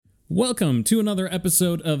Welcome to another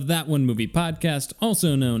episode of That One Movie Podcast,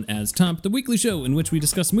 also known as Tomp, the weekly show in which we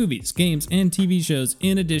discuss movies, games, and TV shows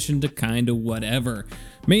in addition to kinda whatever.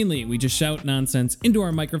 Mainly, we just shout nonsense into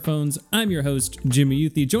our microphones. I'm your host, Jimmy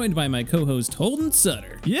Youthy, joined by my co-host, Holden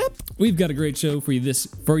Sutter. Yep. We've got a great show for you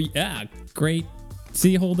great.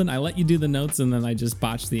 See, Holden, I let you do the notes and then I just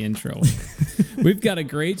botched the intro. We've got a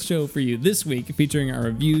great show for you this week featuring our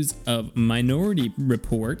reviews of Minority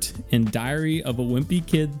Report and Diary of a Wimpy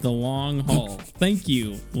Kid, The Long Haul. Thank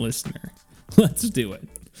you, listener. Let's do it.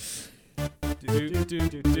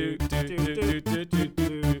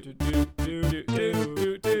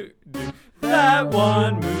 That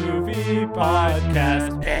One Movie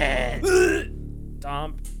Podcast.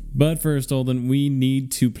 Tom. But first, Holden, we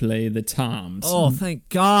need to play the Toms. Oh, thank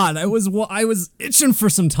God. I was itching for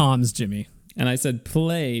some Toms, Jimmy. And I said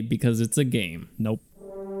play because it's a game. Nope.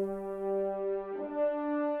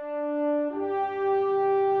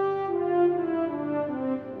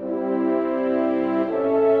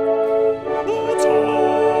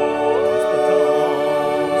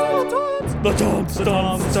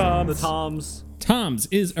 The Toms. Toms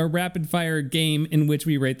is a rapid-fire game in which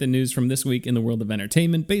we rate the news from this week in the world of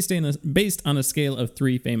entertainment based on a scale of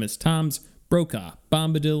three famous Toms: Brokaw,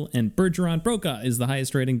 Bombadil, and Bergeron. Brokaw is the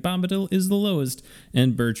highest rating, Bombadil is the lowest,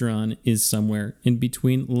 and Bergeron is somewhere in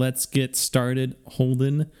between. Let's get started.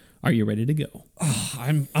 Holden, are you ready to go?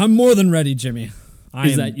 Oh, I'm more than ready, Jimmy.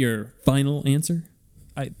 Is that your final answer?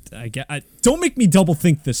 I don't make me double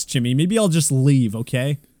think this, Jimmy. Maybe I'll just leave,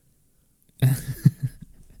 okay?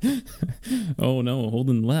 Oh no,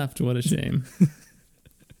 Holden left. What a shame.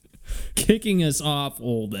 Kicking us off,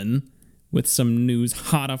 Holden, with some news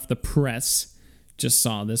hot off the press. Just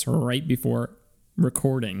saw this right before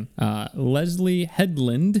recording. Leslie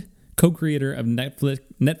Headland, co-creator of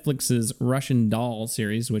Netflix's Russian Doll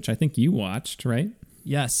series, which I think you watched, right?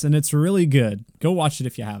 Yes, and it's really good. Go watch it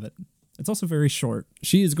if you haven't. It's also very short.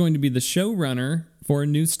 She is going to be the showrunner for a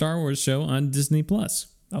new Star Wars show on Disney+.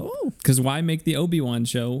 Oh, because why make the Obi-Wan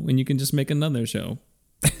show when you can just make another show?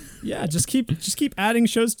 Yeah, just keep adding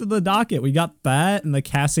shows to the docket. We got that and the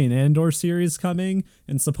Cassian Andor series coming,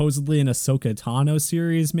 and supposedly an Ahsoka Tano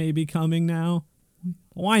series may be coming now.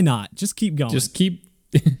 Why not? Just keep going. Just keep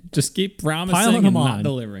promising and not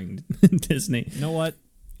delivering. Disney. You know what?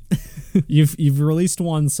 You've released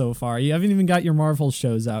one so far. You haven't even got your Marvel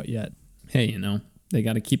shows out yet. Hey, they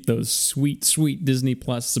got to keep those sweet, sweet Disney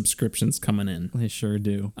Plus subscriptions coming in. They sure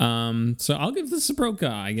do. So I'll give this a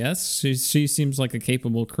Brokaw, I guess. She seems like a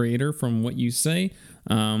capable creator from what you say.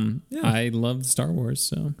 Yeah. I love Star Wars,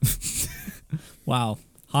 so. Wow.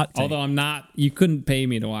 Hot take. Although you couldn't pay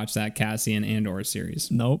me to watch that Cassian Andor series.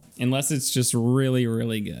 Nope. Unless it's just really,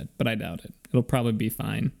 really good, but I doubt it. It'll probably be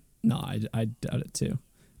fine. No, I doubt it too.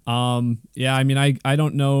 Yeah, I mean, I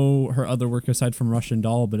don't know her other work aside from Russian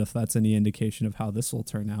Doll, but if that's any indication of how this will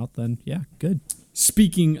turn out, then yeah, good.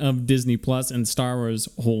 Speaking of Disney Plus and Star Wars,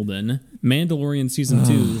 Holden, Mandalorian Season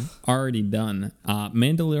 2 already done.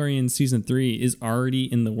 Mandalorian Season 3 is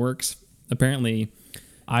already in the works. Apparently,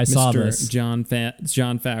 I saw this. Jon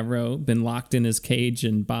Favreau been locked in his cage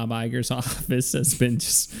in Bob Iger's office, has been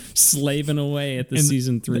just slaving away at the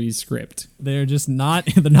Season 3 script. They're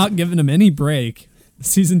not giving him any break.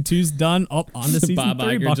 Season 2's done. On to season 3. Bob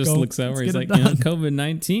Iger bucko. just looks over. He's like,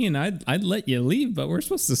 COVID-19. I'd let you leave, but we're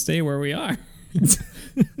supposed to stay where we are.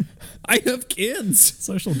 I have kids.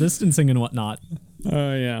 Social distancing and whatnot.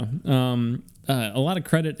 Oh yeah. A lot of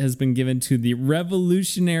credit has been given to the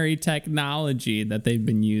revolutionary technology that they've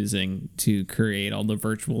been using to create all the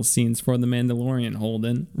virtual scenes for The Mandalorian.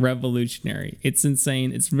 Holden, revolutionary. It's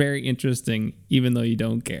insane. It's very interesting, even though you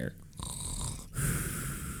don't care.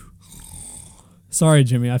 Sorry,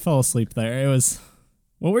 Jimmy, I fell asleep there.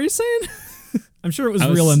 What were you saying? I'm sure it was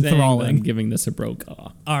real enthralling. I'm giving this a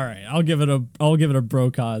Brokaw. All right, I'll give it a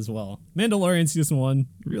Brokaw as well. Mandalorian Season 1,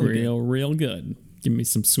 real good. Give me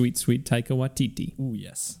some sweet, sweet Taika Waititi. Ooh,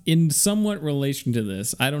 yes. In somewhat relation to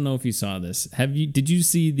this, I don't know if you saw this. Did you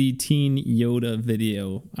see the Teen Yoda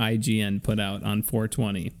video IGN put out on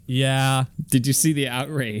 420? Yeah. Did you see the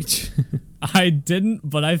outrage? I didn't,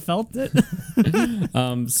 but I felt it.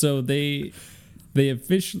 So they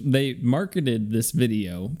marketed this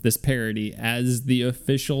video, this parody, as the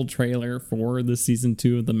official trailer for the season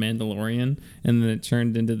 2 of The Mandalorian, and then it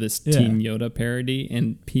turned into this Team Yoda parody,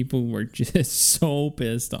 and people were just so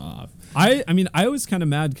pissed off. I mean, I was kind of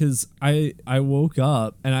mad because I woke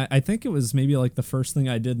up, and I think it was maybe like the first thing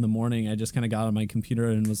I did in the morning. I just kind of got on my computer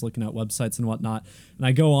and was looking at websites and whatnot, and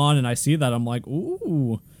I go on and I see that. I'm like,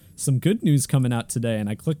 ooh, some good news coming out today, and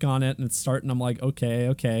I click on it, and it's starting. I'm like,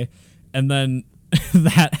 okay. And then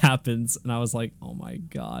that happens, and I was like, oh my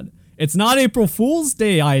god. It's not April Fool's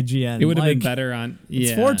Day, IGN. It would have been better on.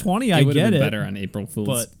 It's 420. I would have get been it. better on April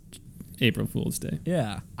Fool's Day.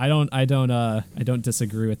 Yeah, I don't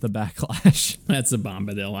disagree with the backlash. That's a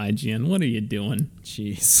Bombadil, IGN. What are you doing?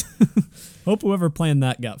 Jeez. Hope whoever planned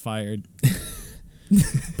that got fired.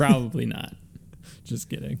 Probably not. Just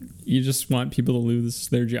kidding. You just want people to lose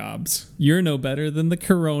their jobs. You're no better than the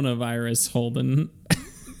coronavirus, Holden.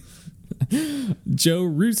 Joe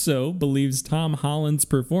Russo believes Tom Holland's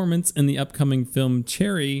performance in the upcoming film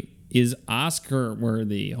Cherry is Oscar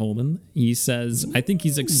worthy, Holden. He says, I think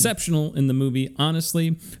he's exceptional in the movie.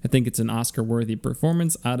 Honestly, I think it's an Oscar worthy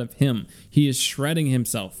performance out of him. He is shredding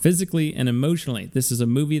himself physically and emotionally. This is a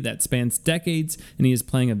movie that spans decades, and he is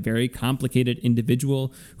playing a very complicated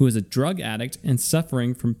individual who is a drug addict and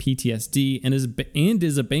suffering from PTSD and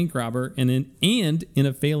is a bank robber and in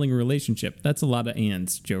a failing relationship. That's a lot of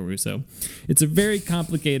ands, Joe Russo. It's a very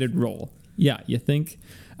complicated role. Yeah, you think?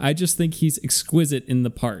 I just think he's exquisite in the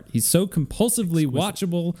part. He's so compulsively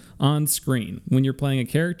watchable on screen. When you're playing a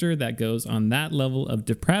character that goes on that level of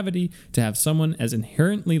depravity, to have someone as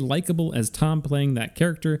inherently likable as Tom playing that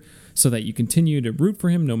character so that you continue to root for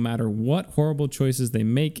him no matter what horrible choices they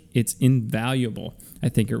make, it's invaluable. I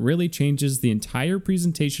think it really changes the entire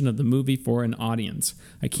presentation of the movie for an audience.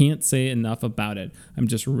 I can't say enough about it. I'm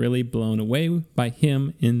just really blown away by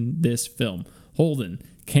him in this film. Holden,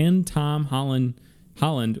 can Tom Holland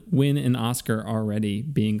win an Oscar already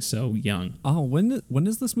being so young? Oh, when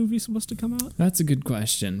is this movie supposed to come out? That's a good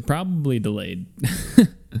question. Probably delayed.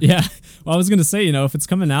 Yeah. Well, I was going to say, if it's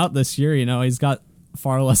coming out this year, he's got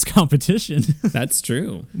far less competition. That's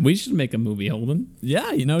true. We should make a movie, Holden.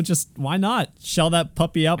 Yeah, just why not? Shell that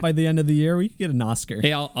puppy out by the end of the year. We could get an Oscar.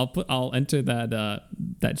 Hey, I'll enter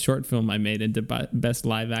that short film I made into best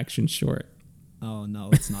live action short. Oh no,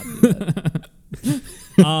 let's not do that.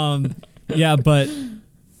 Yeah, but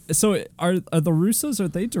so are the Russos? Are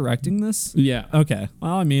they directing this? Yeah. Okay.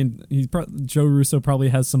 Well, I mean, Joe Russo probably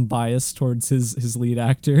has some bias towards his lead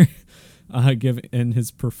actor, given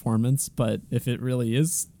his performance. But if it really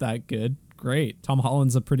is that good, great. Tom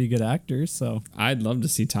Holland's a pretty good actor, so I'd love to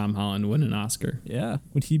see Tom Holland win an Oscar. Yeah.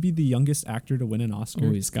 Would he be the youngest actor to win an Oscar?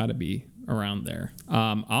 Oh, he's got to be around there.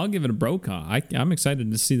 I'll give it a Brokaw. I'm excited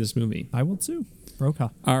to see this movie. I will too. Brokaw.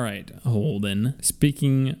 All right, Holden.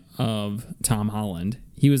 Speaking of Tom Holland,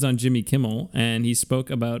 he was on Jimmy Kimmel and he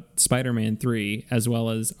spoke about Spider-Man 3 as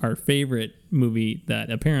well as our favorite movie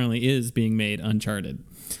that apparently is being made, Uncharted.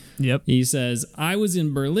 Yep. He says, I was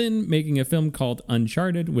in Berlin making a film called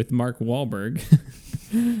Uncharted with Mark Wahlberg,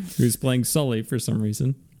 who's playing Sully for some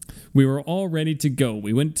reason. We were all ready to go.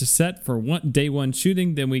 We went to set for day one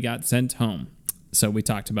shooting, then we got sent home. So we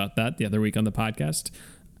talked about that the other week on the podcast.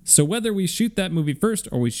 So whether we shoot that movie first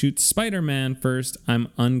or we shoot Spider-Man first, I'm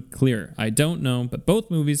unclear. I don't know, but both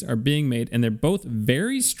movies are being made and they're both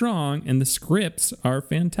very strong and the scripts are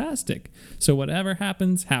fantastic. So whatever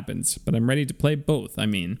happens, happens, but I'm ready to play both. I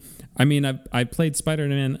mean, I've played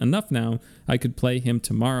Spider-Man enough now. I could play him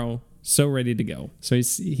tomorrow. So ready to go. So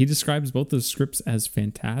he describes both those scripts as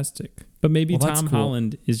fantastic. But maybe Tom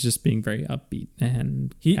Holland is just being very upbeat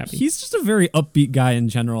and happy. He's just a very upbeat guy in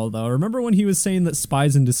general, though. Remember when he was saying that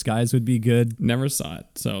Spies in Disguise would be good? Never saw it,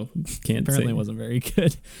 so can't Apparently say. It wasn't very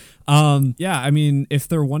good. Yeah, I mean, if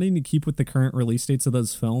they're wanting to keep with the current release dates of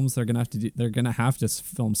those films, they're gonna have to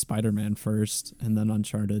film Spider-Man first and then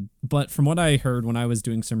Uncharted. But from what I heard when I was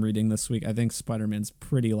doing some reading this week, I think Spider-Man's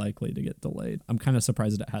pretty likely to get delayed. I'm kind of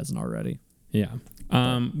surprised it hasn't already. Yeah.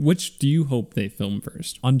 Which do you hope they film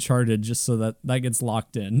first? Uncharted, just so that gets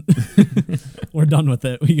locked in. We're done with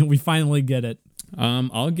it. We finally get it.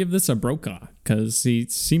 I'll give this a Brokaw because he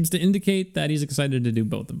seems to indicate that he's excited to do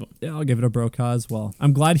both of them. Yeah, I'll give it a Brokaw as well.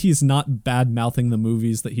 I'm glad he's not bad-mouthing the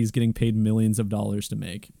movies that he's getting paid millions of dollars to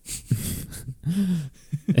make.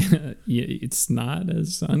 It's not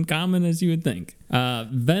as uncommon as you would think.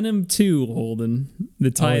 Venom 2, Holden,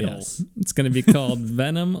 the title. Oh, yes. It's going to be called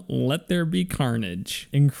Venom, Let There Be Carnage.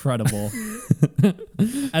 Incredible.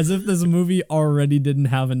 As if this movie already didn't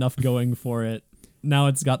have enough going for it. Now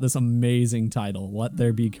it's got this amazing title, Let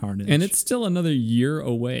There Be Carnage. And it's still another year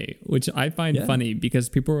away, which I find funny because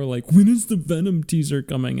people are like, when is the Venom teaser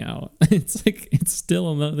coming out? It's like, it's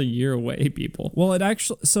still another year away, people. Well,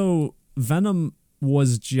 so Venom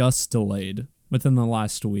was just delayed within the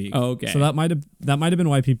last week. Oh, okay. So that might have been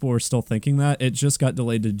why people were still thinking that. It just got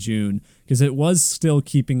delayed to June because it was still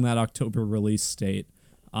keeping that October release date.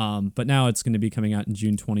 But now it's going to be coming out in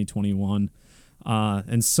June 2021.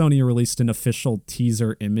 And Sony released an official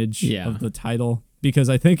teaser image of the title. because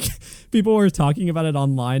I think people were talking about it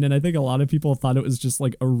online, and I think a lot of people thought it was just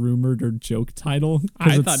like a rumored or joke title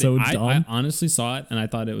because it's so dumb. I honestly saw it and I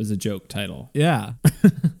thought it was a joke title. Yeah,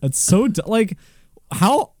 it's so like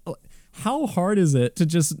how hard is it to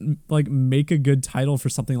just like make a good title for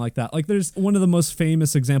something like that? Like, there's one of the most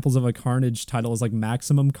famous examples of a Carnage title is like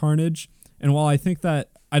Maximum Carnage, and while I think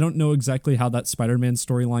that I don't know exactly how that Spider-Man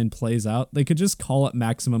storyline plays out, they could just call it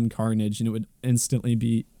Maximum Carnage and it would instantly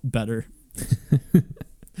be better.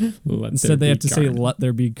 Instead, they have to say "Let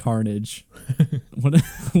there be carnage."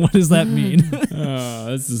 What does that mean?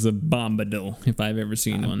 This is a bombadil if I've ever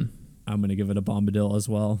seen one. I'm gonna give it a bombadil as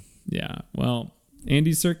well. Yeah. Well,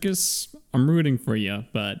 Andy Serkis, I'm rooting for you,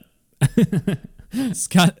 but it's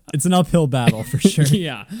an uphill battle for sure.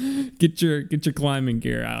 Yeah. Get your climbing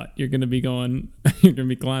gear out. You're gonna be climbing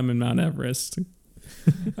Mount Everest.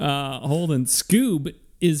 Holden, Scoob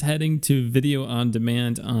is heading to video on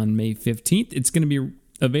demand on May 15th. It's going to be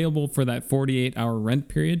available for that 48-hour rent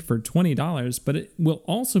period for $20, but it will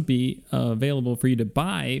also be available for you to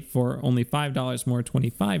buy for only $5 more,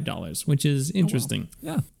 $25, which is interesting. Oh,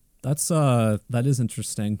 wow. Yeah. That is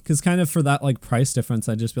interesting, because kind of for that like price difference,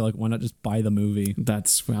 I'd just be like, why not just buy the movie?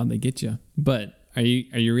 That's how they get you. But are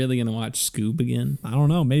you really going to watch Scoob again? I don't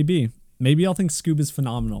know. Maybe I'll think Scoob is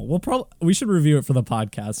phenomenal. We should review it for the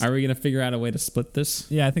podcast. Are we going to figure out a way to split this?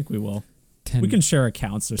 Yeah, I think we will. We can share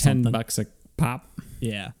accounts or something. $10 a pop.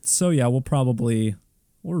 Yeah. So yeah, we'll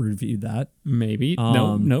review that. Maybe.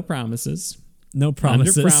 No promises. No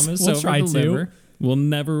promises. Under promise, we'll try to. We'll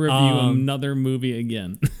never review another movie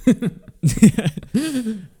again.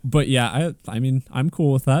 But yeah, I mean, I'm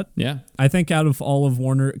cool with that. Yeah. I think out of all of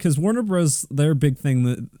Warner, because Warner Bros., their big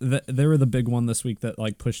thing, that they were the big one this week that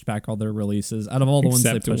like pushed back all their releases. Out of all the ones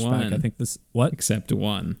they pushed back, I think this, what? Except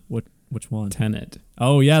one. Which one? Tenet.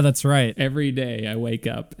 Oh, yeah, that's right. Every day I wake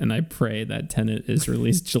up and I pray that Tenet is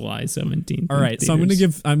released July 17th. All right, so I'm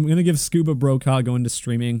gonna give Scuba Brokaw going to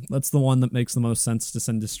streaming. That's the one that makes the most sense to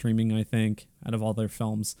send to streaming, I think, out of all their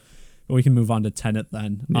films. But we can move on to Tenet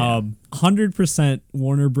then. Yeah. 100%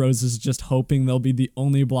 Warner Bros. Is just hoping they'll be the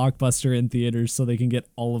only blockbuster in theaters so they can get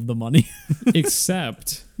all of the money.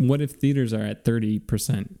 Except, what if theaters are at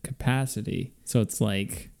 30% capacity? So it's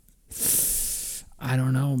like, I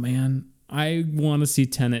don't know, man. I want to see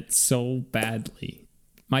Tenet so badly.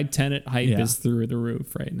 My Tenet hype is through the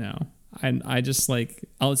roof right now. And I just like,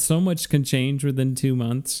 so much can change within 2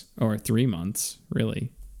 months or 3 months,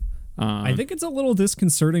 really. I think it's a little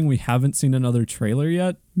disconcerting we haven't seen another trailer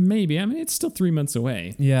yet. Maybe. I mean, it's still 3 months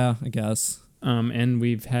away. Yeah, I guess. And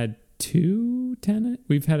we've had 2 Tenet.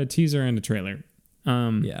 We've had a teaser and a trailer.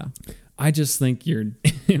 Yeah. I just think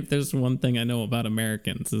if there's one thing I know about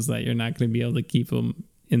Americans is that you're not going to be able to keep them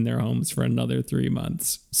in their homes for another 3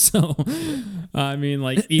 months. So, I mean,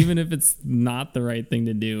 like, even if it's not the right thing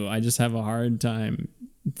to do, I just have a hard time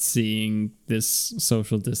seeing this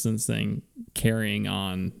social distance thing carrying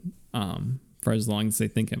on for as long as they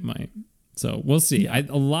think it might. So we'll see. Yeah.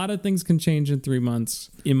 A lot of things can change in 3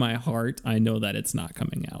 months. In my heart, I know that it's not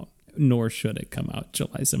coming out, nor should it come out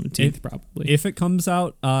July 17th, probably. If it comes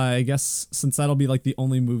out, I guess since that'll be like the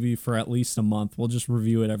only movie for at least a month, we'll just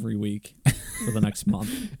review it every week for the next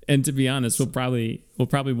month. And to be honest, we'll probably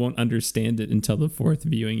won't understand it until the 4th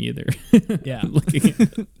viewing either. Yeah. Looking at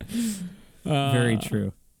it. Very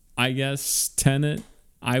true. I guess Tenet,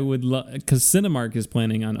 I would love, because Cinemark is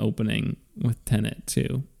planning on opening with Tenet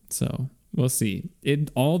too. So we'll see.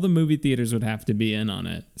 All the movie theaters would have to be in on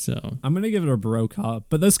it. So I'm gonna give it a Brokaw,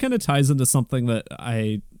 but this kind of ties into something that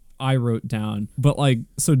I wrote down. But like,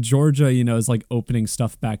 so Georgia, is like opening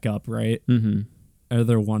stuff back up, right? Mm-hmm. Or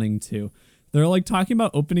they're wanting to. They're like talking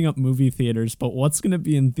about opening up movie theaters, but what's gonna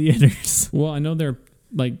be in theaters? Well, I know they're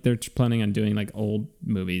planning on doing like old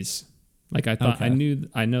movies. Like I thought, okay.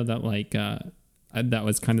 I know that like that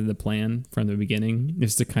was kind of the plan from the beginning,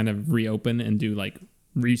 is to kind of reopen and do like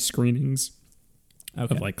re-screenings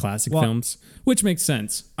of like classic films, which makes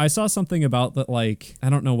sense. I saw something about that, like, I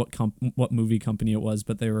don't know what movie company it was,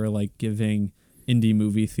 but they were like giving indie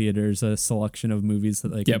movie theaters a selection of movies that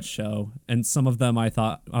they could show. And some of them I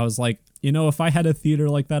was like, if I had a theater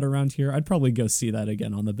like that around here, I'd probably go see that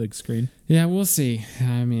again on the big screen. Yeah, we'll see.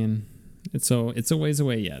 I mean, it's a ways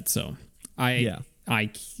away yet, so I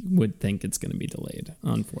would think it's going to be delayed,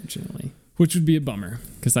 unfortunately, which would be a bummer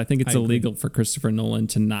because I think it's illegal for Christopher Nolan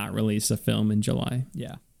to not release a film in July.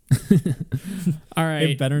 Yeah. All right.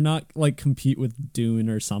 It better not like compete with Dune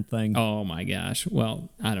or something. Oh my gosh. Well,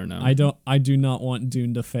 I don't know. I do not want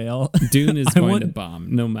Dune to fail. Dune is going to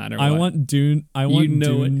bomb no matter what. I want Dune.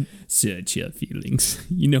 Dune. It. Search your feelings.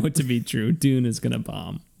 You know it to be true. Dune is going to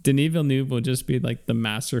bomb. Denis Villeneuve will just be like the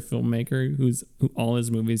master filmmaker who all his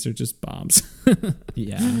movies are just bombs.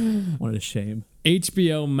 Yeah, what a shame.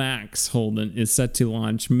 HBO Max, Holden, is set to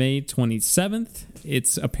launch May 27th.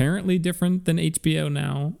 It's apparently different than HBO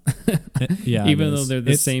Now. Yeah, even though they're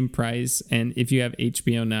the same price. And if you have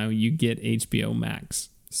HBO Now, you get HBO Max.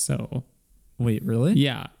 So, wait, really?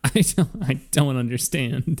 yeah, I don't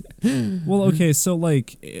understand. Well, okay, so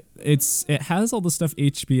like it has all the stuff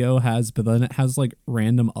HBO has, but then it has like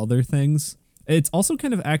random other things. It's also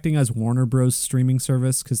kind of acting as Warner Bros. Streaming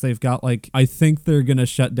service because they've got like, I think they're going to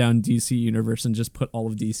shut down DC Universe and just put all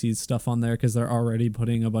of DC's stuff on there because they're already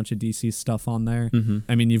putting a bunch of DC stuff on there. Mm-hmm.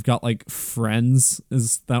 I mean, you've got like Friends,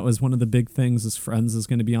 that was one of the big things, is Friends is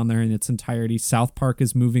going to be on there in its entirety. South Park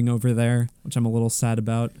is moving over there, which I'm a little sad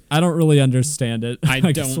about. I don't really understand it. I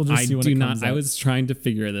was trying to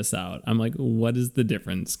figure this out. I'm like, what is the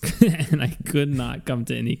difference? And I could not come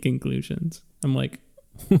to any conclusions. I'm like,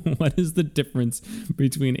 what is the difference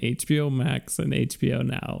between HBO Max and HBO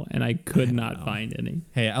Now? And I could not find any.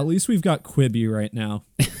 Hey, at least we've got Quibi right now.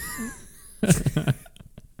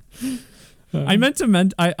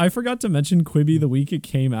 I forgot to mention Quibi the week it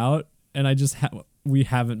came out, and we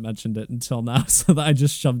haven't mentioned it until now, so I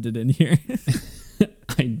just shoved it in here.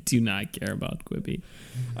 I do not care about Quibi.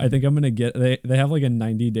 I think I'm gonna get. They have like a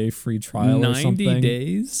 90-day free trial or something. 90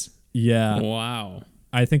 days? Yeah. Wow.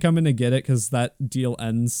 I think I'm going to get it because that deal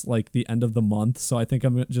ends like the end of the month. So I think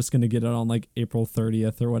I'm just going to get it on like April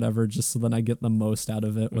 30th or whatever, just so then I get the most out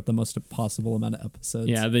of it with the most possible amount of episodes.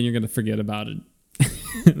 Yeah, then you're going to forget about it.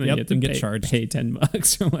 Yep, you have to get charged. Pay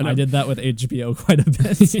 $10 or whatever. I did that with HBO quite a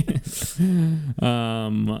bit.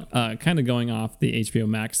 Kind of going off the HBO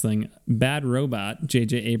Max thing, Bad Robot,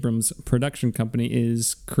 J.J. Abrams' production company,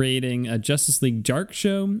 is creating a Justice League Dark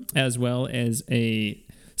show as well as a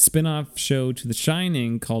spin-off show to The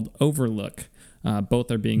Shining called Overlook. Both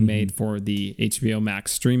are being made for the HBO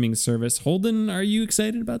Max streaming service. Holden, are you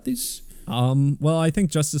excited about these? Well, I think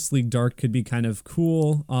Justice League Dark could be kind of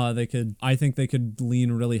cool. I think they could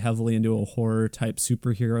lean really heavily into a horror type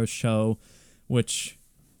superhero show, which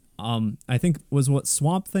I think was what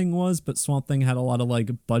Swamp Thing was, but Swamp Thing had a lot of like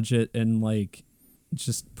budget and like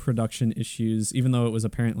just production issues, even though it was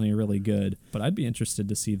apparently really good. But I'd be interested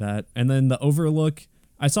to see that. And then the Overlook,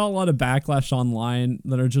 I saw a lot of backlash online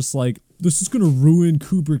that are just like, this is going to ruin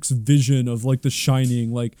Kubrick's vision of like The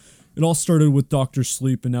Shining. Like, it all started with Dr.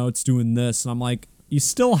 Sleep and now it's doing this. And I'm like, you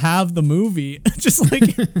still have the movie. Just like,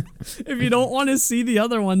 if you don't want to see the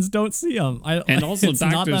other ones, don't see them. And also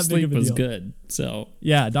Dr. Sleep was good. So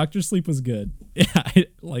yeah, Dr. Sleep was good. Yeah,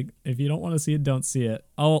 like if you don't want to see it, don't see it.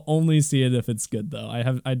 I'll only see it if it's good though.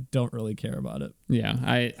 I don't really care about it.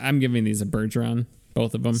 Yeah, I'm giving these a Bergeron,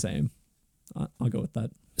 both of them. Same. I'll go with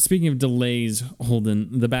that. Speaking of delays,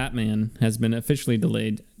 Holden, The Batman has been officially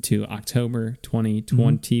delayed to October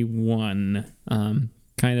 2021.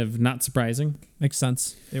 Kind of not surprising. Makes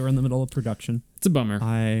sense. They were in the middle of production. It's a bummer.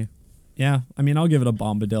 I mean, I'll give it a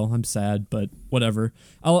Bombadil. I'm sad, but whatever.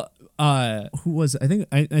 Who was it?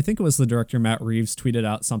 I think it was the director Matt Reeves tweeted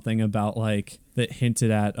out something about like that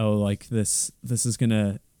hinted at, oh, like this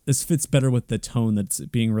fits better with the tone that's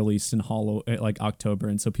being released in October,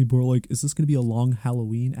 and so people are like, is this going to be a long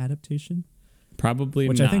Halloween adaptation? Probably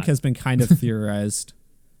Which not. I think has been kind of theorized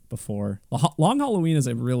before. Long Halloween is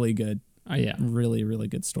a really good, really, really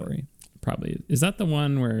good story. Probably. Is that the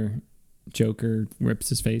one where Joker rips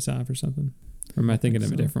his face off or something? Or am I thinking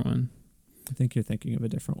of a different one? I think you're thinking of a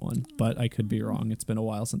different one, but I could be wrong. It's been a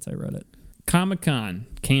while since I read it. Comic-Con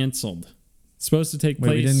canceled. Supposed to take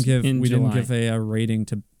place we didn't give July. a rating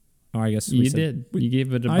to. Oh, I guess you did. You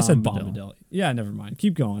gave it a Bombadil. I said Bombadil. Yeah, never mind.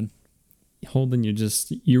 Keep going. Holden,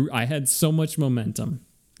 I had so much momentum.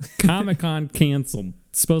 Comic-Con canceled.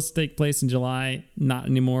 Supposed to take place in July. Not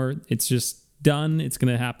anymore. It's just done. It's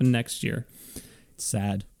going to happen next year.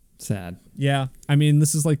 Sad. Yeah. I mean,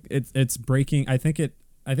 this is like it's breaking. I think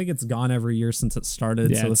it's gone every year since it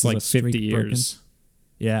started. Yeah, so it's this like is a streak 50 years. Broken.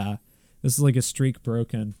 Yeah. This is like a streak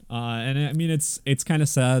broken. And I mean, it's kind of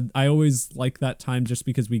sad. I always like that time just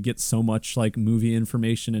because we get so much like movie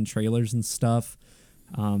information and trailers and stuff.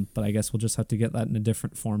 But I guess we'll just have to get that in a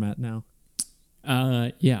different format now.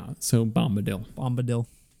 Yeah. So Bombadil.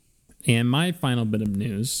 And my final bit of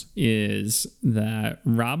news is that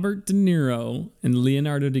Robert De Niro and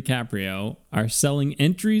Leonardo DiCaprio are selling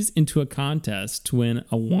entries into a contest to win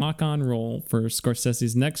a walk-on role for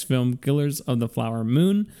Scorsese's next film, Killers of the Flower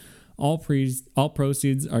Moon. All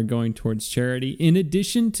proceeds are going towards charity. In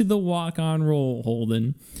addition to the walk-on role,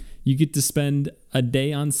 Holden, you get to spend a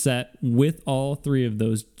day on set with all three of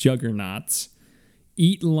those juggernauts,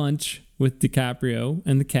 eat lunch with DiCaprio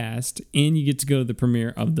and the cast, and you get to go to the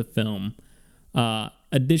premiere of the film.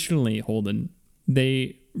 Additionally, Holden,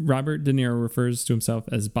 Robert De Niro refers to himself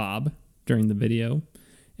as Bob during the video,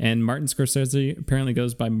 and Martin Scorsese apparently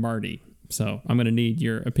goes by Marty. So I'm going to need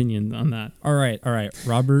your opinion on that. All right.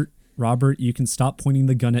 Robert, you can stop pointing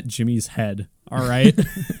the gun at Jimmy's head. All right.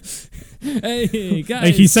 Hey, guys.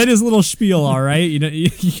 Like, he said his little spiel. All right.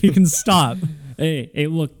 You can stop. Hey,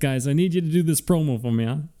 look, guys, I need you to do this promo for me,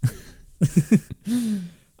 huh?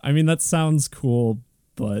 I mean, that sounds cool,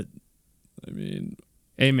 but I mean,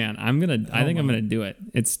 hey, man, I think I'm gonna do it.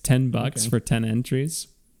 It's $10 for 10 entries.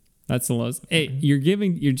 That's the lowest. Hey, you're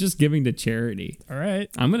just giving to charity. All right.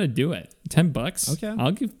 I'm gonna do it. $10. Okay.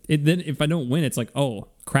 I'll give it. Then if I don't win, it's like, oh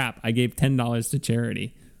crap, I gave $10 to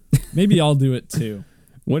charity. Maybe I'll do it too.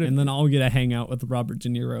 And then I'll get to hang out with Robert De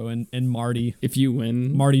Niro and Marty. If you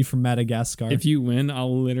win, Marty from Madagascar. If you win,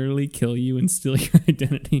 I'll literally kill you and steal your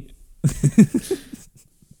identity.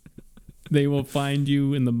 They will find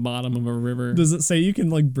you in the bottom of a river. Does it say you can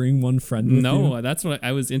like bring one friend with you? No, that's what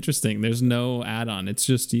I was interesting. There's no add-on. It's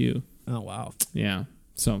just you. Oh, wow. Yeah.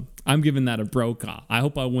 So I'm giving that a Brokaw. I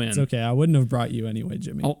hope I win. It's okay. I wouldn't have brought you anyway,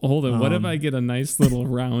 Jimmy. Oh, hold on. What if I get a nice little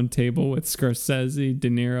round table with Scorsese, De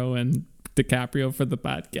Niro, and DiCaprio for the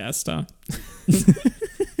podcast, huh?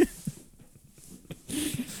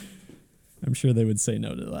 I'm sure they would say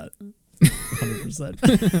no to that.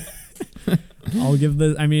 100%. I'll give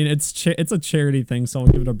it's a charity thing, so I'll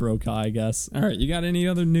give it a Brokaw, I guess. All right, you got any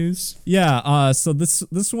other news? Yeah, so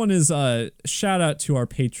this one is shout out to our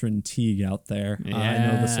patron Teague out there. Yeah. I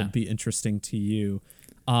know this will be interesting to you.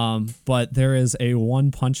 But there is a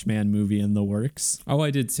One Punch Man movie in the works. Oh,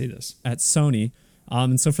 I did see this. At Sony.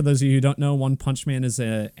 And so for those of you who don't know, One Punch Man is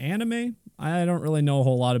an anime. I don't really know a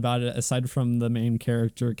whole lot about it, aside from the main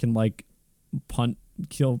character can like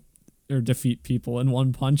kill or defeat people in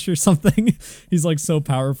one punch or something. He's like so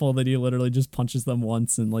powerful that he literally just punches them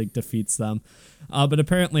once and like defeats them. But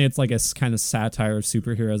apparently it's like a kind of satire of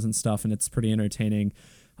superheroes and stuff, and it's pretty entertaining.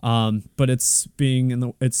 But it's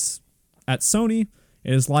at Sony.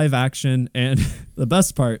 It is live action, and the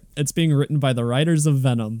best part, it's being written by the writers of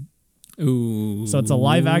Venom. Ooh. So it's a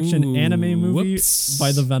live action anime movie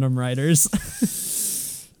by the Venom writers.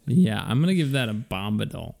 Yeah, I'm gonna give that a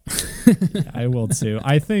Bombadil. I will too.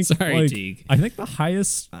 I think. Sorry, Teague. I think the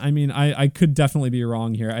highest. I mean, I could definitely be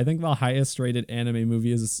wrong here. I think the highest rated anime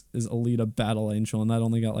movie is Alita Battle Angel, and that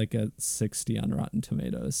only got like a 60 on Rotten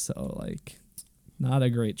Tomatoes. So like, not a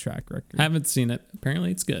great track record. Haven't seen it.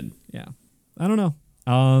 Apparently, it's good. Yeah, I don't know.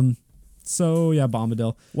 So yeah,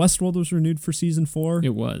 Bombadil. Westworld was renewed for season 4.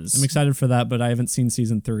 It was. I'm excited for that, but I haven't seen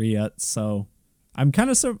season 3 yet. So I'm kind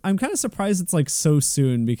of surprised it's like so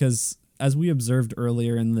soon, because as we observed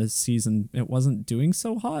earlier in this season, it wasn't doing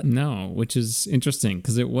so hot. No, which is interesting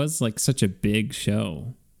because it was like such a big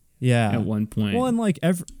show. Yeah. At one point. Well, and like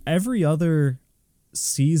every other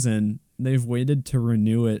season, they've waited to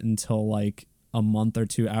renew it until like a month or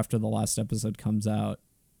two after the last episode comes out.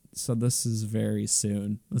 So this is very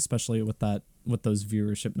soon, especially with those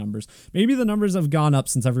viewership numbers. Maybe the numbers have gone up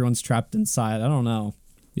since everyone's trapped inside. I don't know.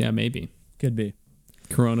 Yeah, maybe. Could be.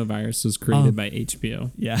 Coronavirus was created by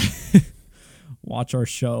HBO. Yeah. Watch our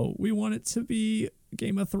show. We want it to be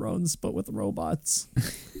Game of Thrones, but with robots.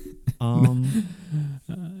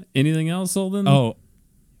 Anything else, Holden? Oh,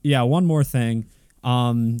 yeah. One more thing.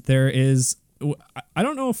 There is. I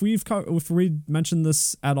don't know if we mentioned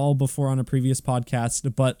this at all before on a previous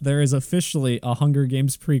podcast, but there is officially a Hunger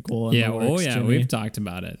Games prequel. In the works, Jimmy. We've talked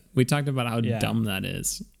about it. We talked about how dumb that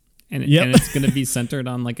is, and Yep. and it's going to be centered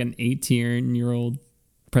on like an 18-year-old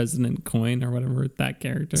President Coin or whatever, that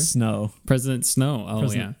character. Snow. President Snow.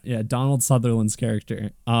 Oh, Yeah, Donald Sutherland's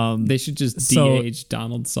character. They should just de-age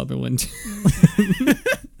Donald Sutherland.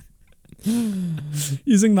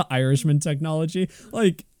 Using the Irishman technology.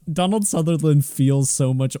 Like, Donald Sutherland feels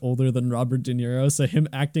so much older than Robert De Niro, so him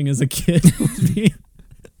acting as a kid would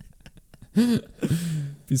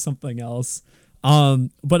be something else.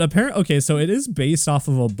 But apparently, okay, so it is based off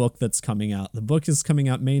of a book that's coming out. The book is coming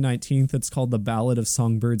out May 19th. It's called The Ballad of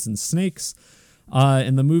Songbirds and Snakes.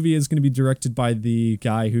 And the movie is going to be directed by the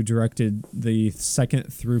guy who directed the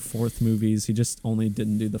 2nd through 4th movies. He just only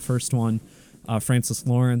didn't do the first one. Francis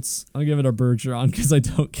Lawrence. I'll give it a Bergeron because I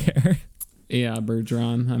don't care. Yeah,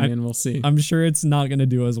 Bergeron. I mean, we'll see. I'm sure it's not going to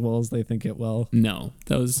do as well as they think it will. No,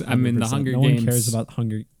 those. I mean, the Hunger Games. No one cares about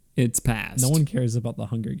Hunger. It's past. No one cares about the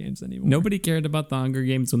Hunger Games anymore. Nobody cared about the Hunger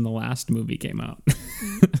Games when the last movie came out.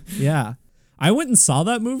 Yeah. I went and saw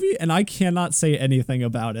that movie, and I cannot say anything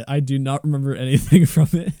about it. I do not remember anything from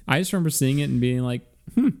it. I just remember seeing it and being like,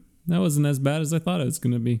 that wasn't as bad as I thought it was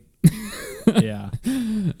going to be. Yeah.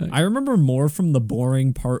 I remember more from the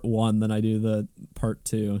boring part 1 than I do the part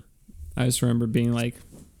 2. I just remember being like,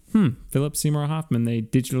 Philip Seymour Hoffman, they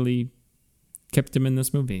digitally kept him in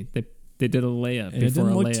this movie. They did a Leia And it before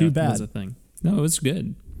didn't a look Leia too bad. was a thing. No, it was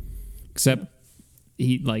good. Except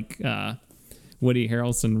he Woody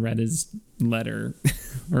Harrelson read his letter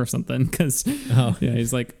or something because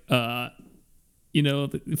he's like, Philip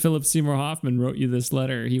Seymour Hoffman wrote you this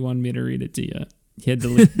letter. He wanted me to read it to you. He had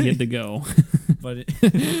to go. but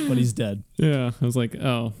he's dead. Yeah, I was like,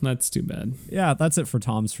 oh, that's too bad. Yeah, that's it for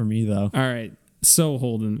Tom's for me though. All right. So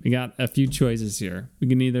Holden, we got a few choices here. We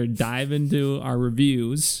can either dive into our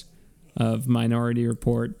reviews of Minority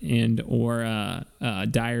Report and or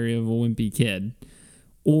Diary of a Wimpy Kid,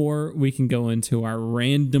 or we can go into our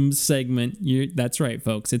random segment. That's right,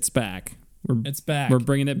 folks. It's back. It's back. We're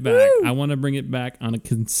bringing it back. Woo! I want to bring it back on a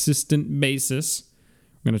consistent basis.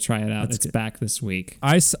 We're going to try it out. It's back this week.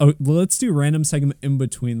 Let's do random segment in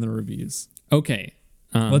between the reviews. Okay.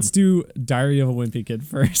 Let's do Diary of a Wimpy Kid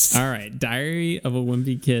first. All right. Diary of a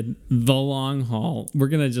Wimpy Kid, The Long Haul. We're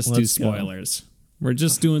going to just do spoilers. We're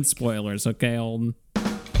just doing spoilers, okay, Holden?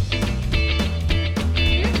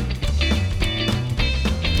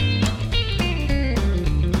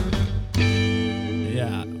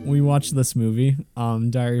 Yeah, we watched this movie,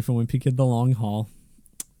 Diary of a Wimpy Kid, The Long Haul.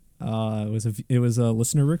 It was a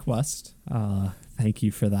listener request. Thank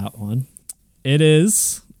you for that one. It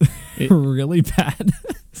is really bad,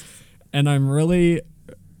 and I'm really,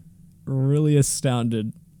 really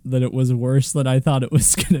astounded that it was worse than I thought it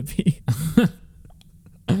was gonna be.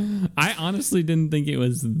 I honestly didn't think it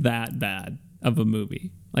was that bad of a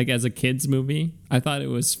movie. Like as a kid's movie, I thought it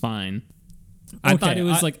was fine. I thought it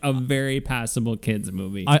was like a very passable kids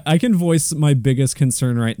movie. I can voice my biggest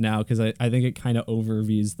concern right now because I think it kind of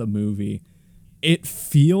overviews the movie. It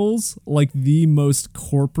feels like the most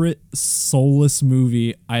corporate, soulless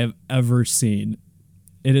movie I have ever seen.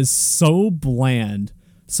 It is so bland,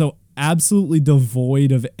 so absolutely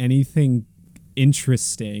devoid of anything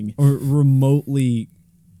interesting or remotely...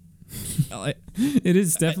 It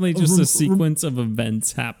is definitely just a sequence of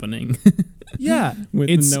events happening. Yeah,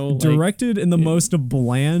 it's directed in the most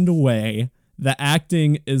bland way. The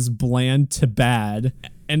acting is bland to bad,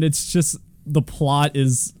 and it's just the plot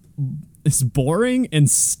is boring and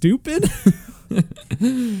stupid.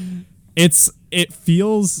 It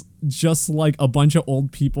feels just like a bunch of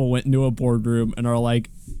old people went into a boardroom and are like,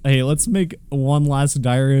 "Hey, let's make one last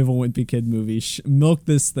Diary of a Wimpy Kid movie. Milk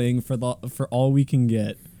this thing for all we can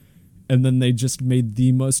get." And then they just made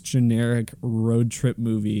the most generic road trip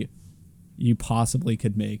movie you possibly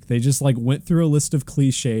could make. They just went through a list of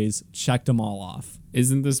cliches, checked them all off.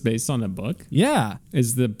 Isn't this based on a book? Yeah.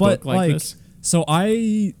 Is the book like this? So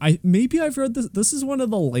maybe I've read this. This is one of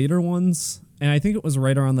the later ones, and I think it was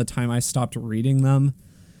right around the time I stopped reading them.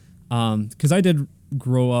 Because I did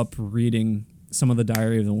grow up reading some of the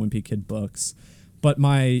Diary of the Wimpy Kid books, but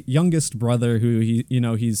my youngest brother, who he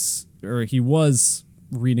was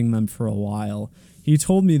reading them for a while, he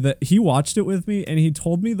told me that he watched it with me, and he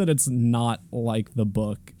told me that it's not like the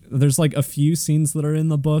book. There's a few scenes that are in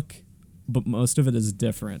the book, but most of it is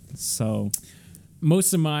different. So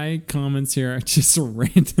most of my comments here are just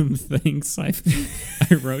random things I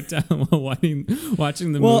wrote down while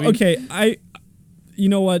watching the movie. Well, okay, you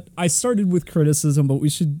know what? I started with criticism, but we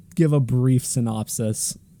should give a brief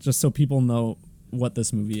synopsis just so people know what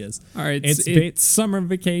this movie is. All right, it's summer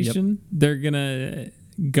vacation. Yep. They're gonna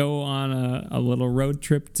go on a little road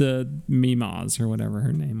trip to Mima's or whatever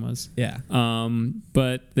her name was. Yeah.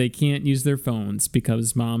 But they can't use their phones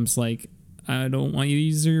because mom's like, I don't want you to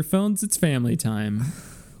use your phones. It's family time.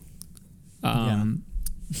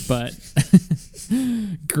 But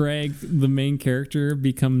Greg, the main character,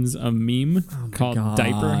 becomes a meme called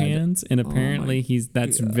Diaper Hands, and apparently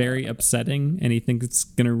that's very upsetting, and he thinks it's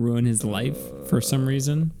gonna ruin his life for some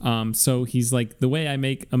reason. So he's like, the way I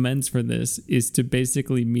make amends for this is to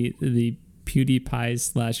basically meet the PewDiePie /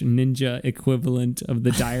 Ninja equivalent of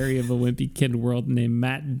the Diary of a Wimpy Kid world named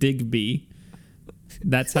Matt Digby.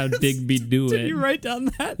 That's how Digby do it. Did you write down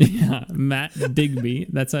that? Yeah, Matt Digby.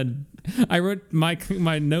 That's how I wrote my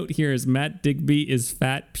note here is Matt Digby is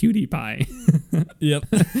fat PewDiePie. Yep.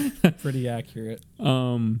 Pretty accurate.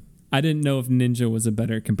 I didn't know if Ninja was a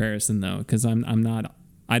better comparison though, because I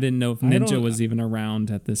didn't know if Ninja was even around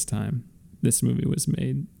at this time this movie was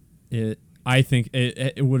made. I think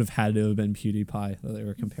it would have had to have been PewDiePie that they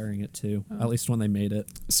were comparing it to, at least when they made it.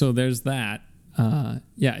 So there's that.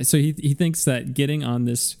 So he thinks that getting on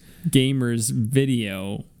this gamer's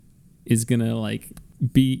video is gonna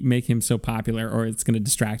make him so popular, or it's going to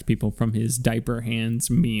distract people from his diaper hands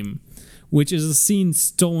meme, which is a scene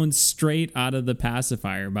stolen straight out of The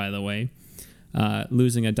Pacifier, by the way.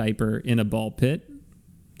 Losing a diaper in a ball pit.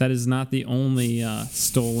 That is not the only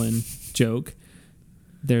stolen joke.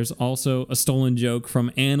 There's also a stolen joke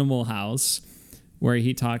from Animal House, where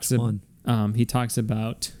he talks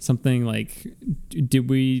about something like, did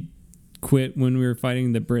we quit when we were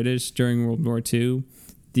fighting the British during World War II?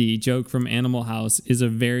 The joke from Animal House is a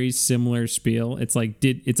very similar spiel. It's like,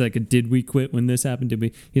 did we quit when this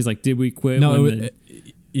happened? He's like, did we quit? No, the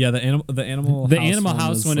Animal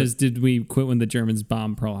House one is, did we quit when the Germans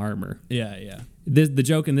bombed Pearl Harbor? Yeah. The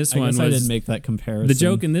joke in this one was, I didn't make that comparison. The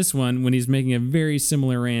joke in this one, when he's making a very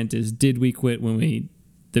similar rant, is, did we quit when we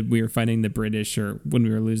were fighting the British, or when we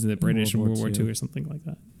were losing the British in World War II or something like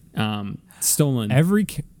that? Stolen.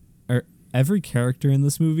 Every character in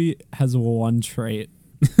this movie has one trait.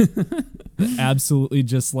 Absolutely,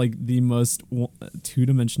 just like the most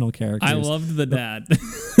two-dimensional characters. I loved the dad.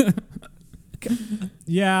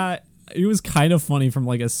 Yeah, it was kind of funny from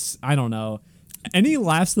like I don't know. Any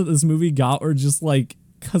laughs that this movie got were just like,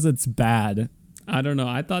 because it's bad. I don't know.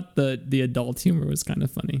 I thought the adult humor was kind of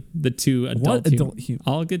funny. The two adult humor.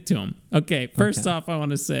 I'll get to them. Okay, first off, I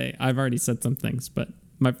want to say, I've already said some things, but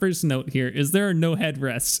my first note here is there are no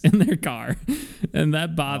headrests in their car, and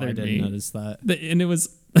that bothered me. I didn't notice that. And it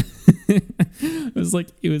was...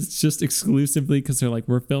 it was just exclusively because they're like,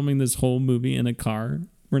 we're filming this whole movie in a car.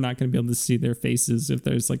 We're not going to be able to see their faces if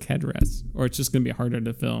there's like headrests, or it's just going to be harder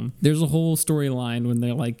to film. There's a whole storyline when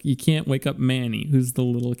they're like, you can't wake up Manny, who's the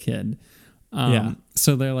little kid.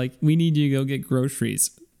 So they're like, we need you to go get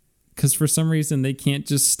groceries, because for some reason they can't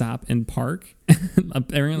just stop and park.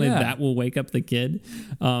 Apparently that will wake up the kid.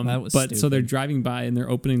 So they're driving by and they're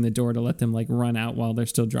opening the door to let them like run out while they're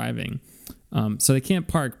still driving. So they can't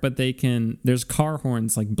park, but they can. There's car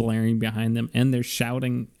horns like blaring behind them, and they're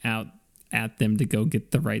shouting out at them to go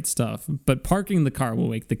get the right stuff. But parking the car will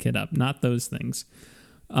wake the kid up, not those things.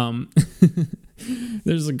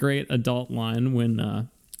 There's a great adult line when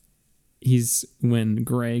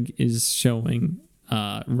Greg is showing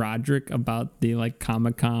Roderick about the like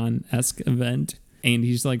Comic-Con-esque event, and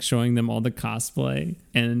he's like showing them all the cosplay,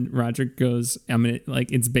 and Roderick goes,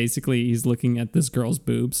 it's basically he's looking at this girl's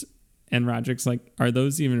boobs, and Roderick's like, are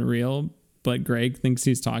those even real? But Greg thinks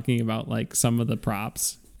he's talking about like some of the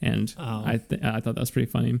props. And I thought that was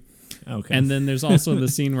pretty funny. Okay. And then there's also the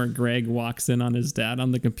scene where Greg walks in on his dad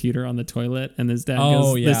on the computer on the toilet, and his dad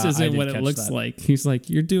goes, "This isn't what it looks like." He's like,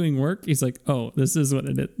 "You're doing work." He's like, "Oh, this is what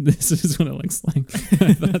it looks like."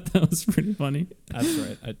 I thought that was pretty funny. That's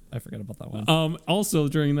right. I forgot about that one. Also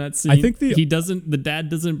during that scene, I think the dad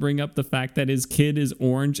doesn't bring up the fact that his kid is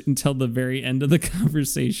orange until the very end of the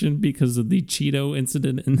conversation because of the Cheeto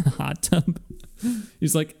incident in the hot tub.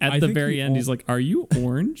 He's like, at the very end, he's like, "Are you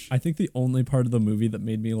orange?" I think the only part of the movie that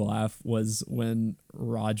made me laugh was when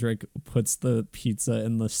Roderick puts the pizza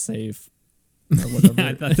in the safe or whatever. Yeah,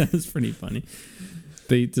 I thought that was pretty funny.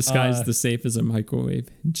 They disguised the safe as a microwave.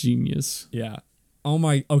 Genius. Yeah.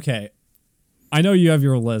 Okay. I know you have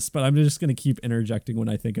your list, but I'm just going to keep interjecting when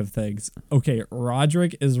I think of things. Okay,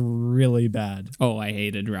 Roderick is really bad. Oh, I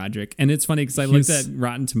hated Roderick. And it's funny because I looked at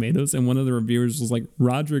Rotten Tomatoes, and one of the reviewers was like,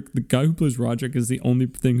 Roderick, the guy who plays Roderick is the only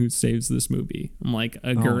thing who saves this movie. I'm like,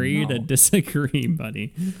 agree to disagree,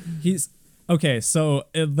 buddy. Okay, so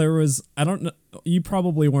there was, I don't know, you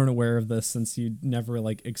probably weren't aware of this since you never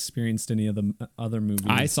like experienced any of the other movies.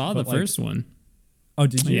 I saw the first one. Oh,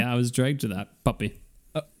 did you? Yeah, I was dragged to that puppy.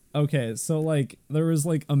 Okay, so like there was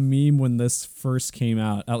like a meme when this first came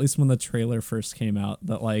out, at least when the trailer first came out,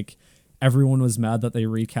 that like everyone was mad that they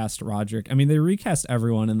recast Roderick. I mean, they recast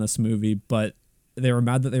everyone in this movie, but they were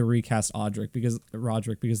mad that they recast Roderick because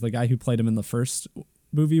the guy who played him in the first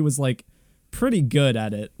movie was like pretty good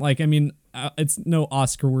at it. Like, I mean, it's no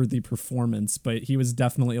Oscar-worthy performance, but he was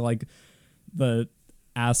definitely like the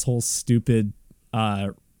asshole, stupid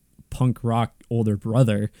punk rock older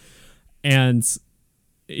brother. And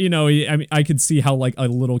you know, I mean, I could see how like a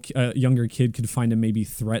younger kid could find him maybe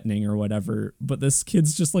threatening or whatever, but this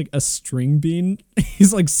kid's just like a string bean.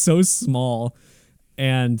 He's like so small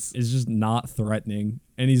and is just not threatening,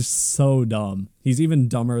 and he's so dumb. He's even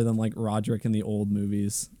dumber than like Roderick in the old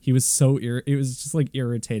movies. He was so it was just like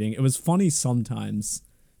irritating. It was funny sometimes,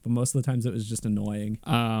 but most of the times it was just annoying.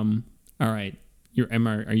 All right,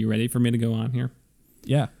 are you ready for me to go on here?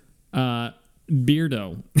 Yeah.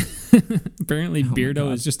 Beardo. Apparently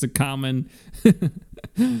Beardo is just a common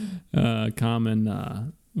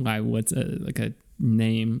what's like a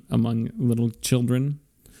name among little children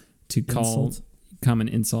to call common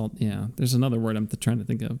insult. Yeah, there's another word I'm trying to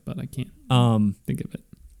think of, but I can't think of it.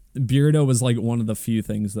 Beardo was like one of the few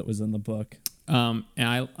things that was in the book. And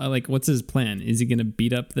I like, what's his plan? Is he gonna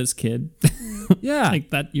beat up this kid? Yeah,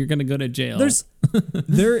 like that. You're gonna go to jail.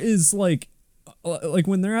 There is like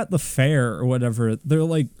when they're at the fair or whatever, they're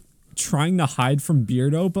like trying to hide from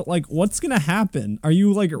Beardo, but like, what's gonna happen? Are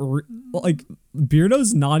you like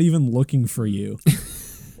Beardo's not even looking for you?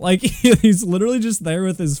 Like, he's literally just there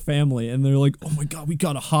with his family, and they're like, oh my god, we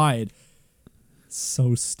gotta hide.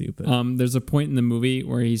 So stupid. There's a point in the movie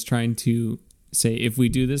where he's trying to say, if we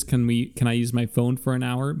do this, can I use my phone for an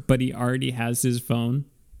hour? But he already has his phone.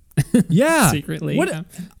 Yeah. Secretly.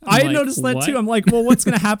 I noticed that too. I'm like, well, what's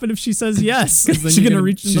going to happen if she says yes? She's going to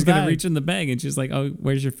reach in the bag. She's going to reach in the bag, and she's like, oh,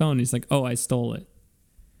 where's your phone? He's like, oh, I stole it.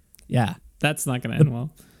 Yeah. That's not going to end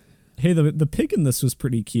well. Hey, the pig in this was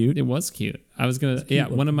pretty cute. It was cute. I was going to,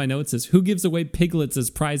 one of my notes is, who gives away piglets as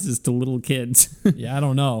prizes to little kids? Yeah, I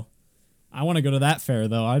don't know. I want to go to that fair,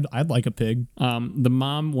 though. I'd like a pig. The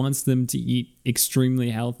mom wants them to eat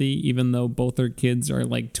extremely healthy, even though both her kids are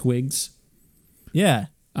like twigs. Yeah.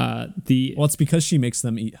 Well, it's because she makes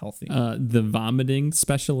them eat healthy. The vomiting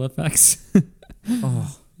special effects.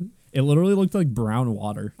 Oh, it literally looked like brown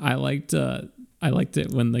water. I liked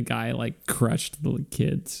it when the guy like crushed the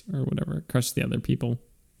kids or whatever, crushed the other people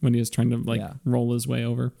when he was trying to roll his way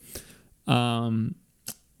over.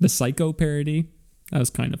 The Psycho parody, that was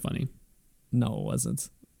kind of funny. No, it wasn't.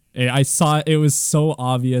 I saw it. It was so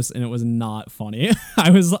obvious, and it was not funny.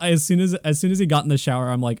 I was as soon as he got in the shower,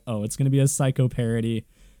 I'm like, oh, it's gonna be a Psycho parody.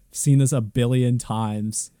 I've seen this a billion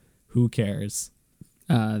times. Who cares?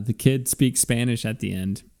 The kid speaks Spanish at the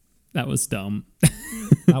end. That was dumb.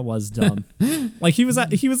 That was dumb. Like he was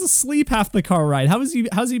asleep half the car ride. How's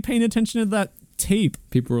he paying attention to that tape?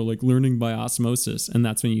 People were like learning by osmosis, and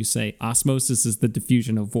that's when you say osmosis is the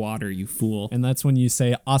diffusion of water, you fool. And that's when you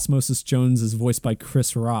say Osmosis Jones is voiced by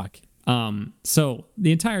Chris Rock. So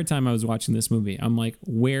the entire time I was watching this movie, I'm like,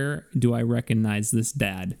 where do I recognize this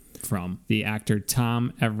dad from? The actor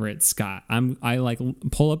Tom Everett Scott. I like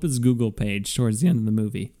pull up his Google page towards the end of the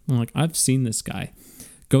movie. I'm like, I've seen this guy.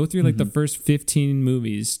 Go through like the first 15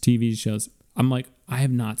 movies, TV shows. I'm like, I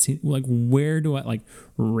have not seen, like, where do I like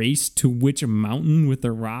race to which mountain with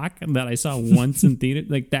a rock that I saw once in theater?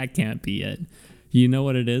 Like, that can't be it. You know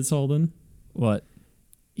what it is, Holden? What?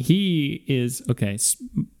 He is, okay,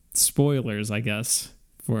 spoilers, I guess,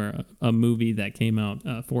 for a movie that came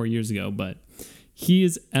out 4 years ago, but he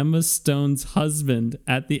is Emma Stone's husband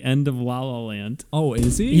at the end of La La Land. Oh,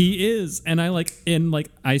 is he? He is. And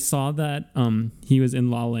I saw that he was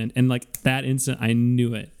in La La Land, and like that instant I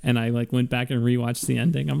knew it. And I like went back and rewatched the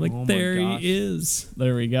ending. I'm like, there he is.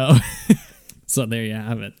 There we go. So there you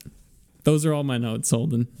have it. Those are all my notes,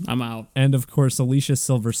 Holden. I'm out. And of course, Alicia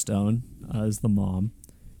Silverstone is the mom.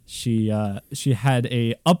 She had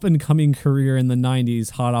a up and coming career in the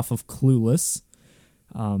 90s, hot off of Clueless.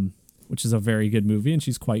 Which is a very good movie, and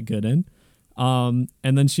she's quite good in. And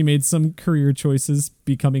then she made some career choices,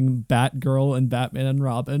 becoming Batgirl and Batman and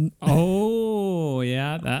Robin. Oh,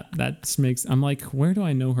 yeah, that makes. I'm like, where do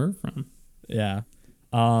I know her from? Yeah,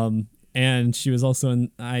 and she was also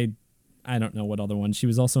in I don't know what other one. She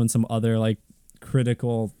was also in some other like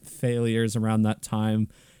critical failures around that time,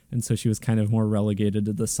 and so she was kind of more relegated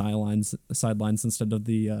to the sidelines instead of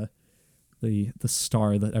the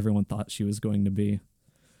star that everyone thought she was going to be.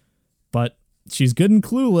 But she's good and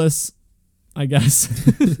Clueless, I guess.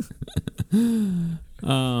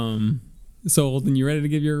 So Holden, you ready to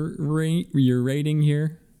give your rating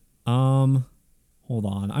here? Hold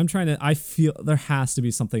on. I feel there has to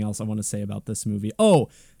be something else I want to say about this movie. Oh,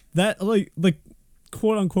 that like the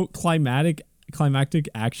quote unquote climactic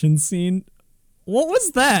action scene. What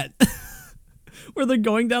was that? Where they're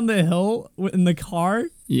going down the hill in the car?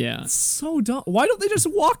 Yeah. It's so dumb. Why don't they just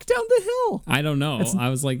walk down the hill? I don't know. I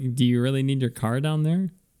was like, do you really need your car down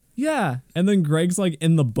there? Yeah. And then Greg's like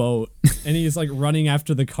in the boat and he's like running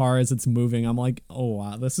after the car as it's moving. I'm like, oh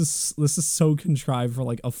wow, this is so contrived for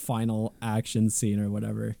like a final action scene or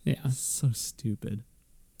whatever. Yeah. So stupid.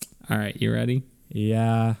 All right, you ready?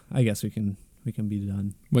 Yeah, I guess we can be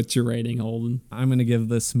done. What's your rating, Holden? I'm gonna give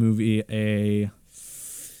this movie a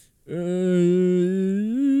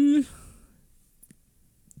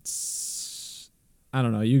I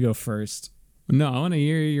don't know. You go first. No, I want to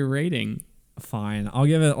hear your rating. Fine. I'll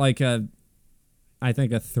give it like I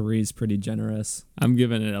think a 3 is pretty generous. I'm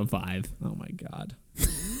giving it a 5. Oh my God.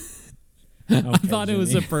 Okay, I thought Jimmy. It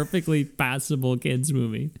was a perfectly passable kids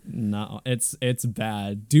movie. No, it's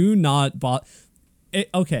bad. Do not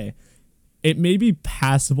okay. it may be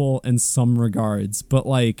passable in some regards, but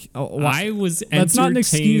like I was that's not an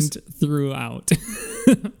excuse. entertained throughout.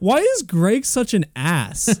 Why is Greg such an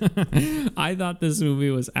ass? I thought this movie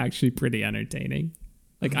was actually pretty entertaining.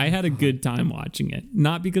 Like, I had a good time watching it.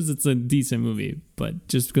 Not because it's a decent movie, but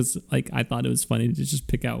just because like I thought it was funny to just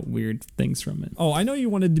pick out weird things from it. Oh, I know you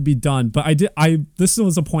wanted to be done, but this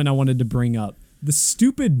was a point I wanted to bring up. The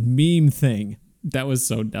stupid meme thing. That was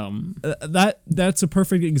so dumb. That's a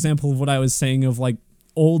perfect example of what I was saying of like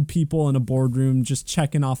old people in a boardroom just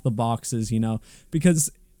checking off the boxes,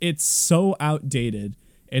 because it's so outdated.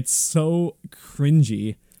 It's so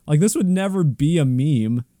cringy. Like, this would never be a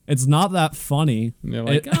meme. It's not that funny. They're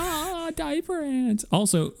like, diaper ants.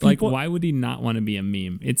 Also, like, why would he not want to be a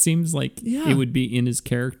meme? It seems like it would be in his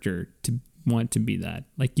character to want to be that.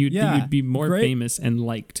 Like, you'd be more famous and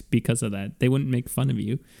liked because of that. They wouldn't make fun of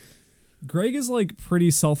you. Greg is like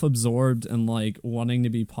pretty self-absorbed and like wanting to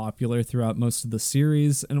be popular throughout most of the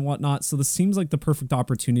series and whatnot. So this seems like the perfect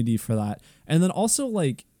opportunity for that. And then also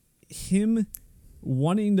like him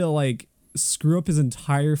wanting to like screw up his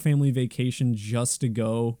entire family vacation just to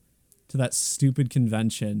go to that stupid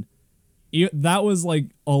convention. That was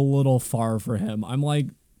like a little far for him. I'm like,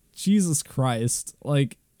 Jesus Christ.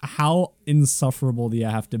 Like, how insufferable do you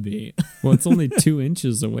have to be? Well, it's only 2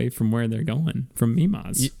 inches away from where they're going, from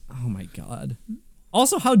Mimas. Oh my God.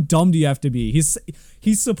 Also, how dumb do you have to be?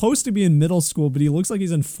 He's supposed to be in middle school, but he looks like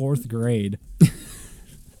he's in 4th grade.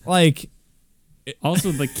 Like,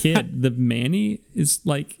 also the kid, the Manny, is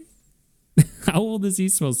like, how old is he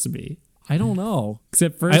supposed to be? I don't know.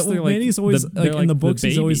 Except first, they're like, Manny's always in the books.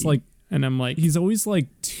 He's always like, and I'm like, he's always like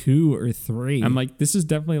 2 or 3. I'm like, this is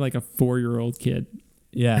definitely like a 4-year-old kid.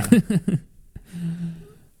 Yeah.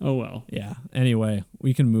 Oh well. Yeah. Anyway,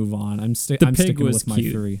 we can move on. I'm sticking with my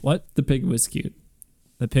 3. What? The pig was cute.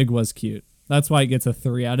 The pig was cute. That's why it gets a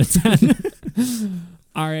 3 out of 10.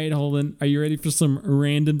 All right, Holden, are you ready for some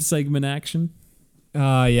random segment action?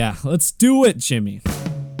 Yeah. Let's do it, Jimmy.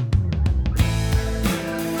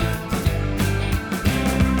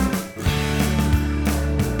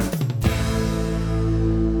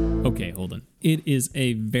 Okay, Holden. It is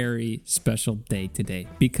a very special day today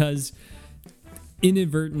because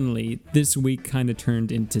inadvertently this week kind of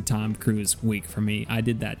turned into Tom Cruise week for me. I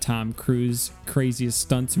did that Tom Cruise craziest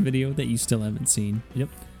stunts video that you still haven't seen. Yep.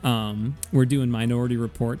 We're doing Minority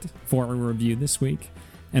Report for a review this week.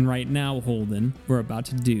 And right now, Holden, we're about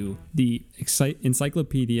to do the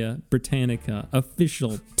Encyclopedia Britannica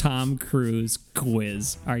official Tom Cruise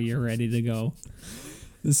quiz. Are you ready to go?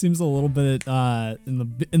 This seems a little bit in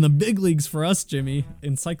the big leagues for us, Jimmy.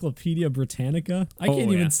 Encyclopedia Britannica. I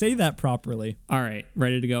can't even say that properly. All right,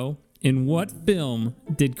 ready to go? In what film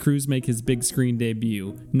did Cruise make his big screen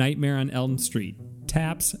debut? Nightmare on Elm Street,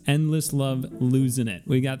 Taps, Endless Love, Losing It.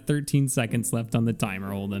 We got 13 seconds left on the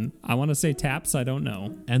timer, Holden. I want to say Taps. I don't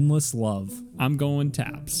know. Endless Love. I'm going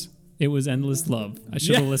Taps. It was Endless Love. I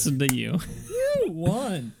should have listened to you. You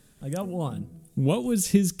won. I got 1. What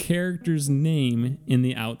was his character's name in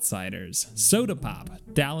The Outsiders? Soda Pop,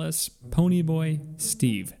 Dallas, Ponyboy,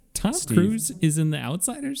 Steve. Tom Cruise is in The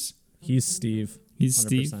Outsiders? He's Steve. He's 100%.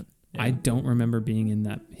 Steve. Yeah. I don't remember him being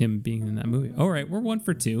in that movie. All right, we're 1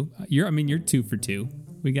 for 2. You're 2 for 2.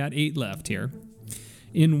 We got 8 left here.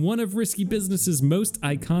 In one of Risky Business's most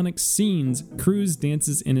iconic scenes, Cruise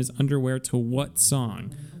dances in his underwear to what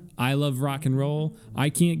song? I Love Rock and Roll, I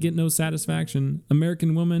Can't Get No Satisfaction,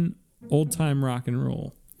 American Woman, Old Time Rock and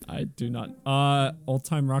Roll. I do not. Old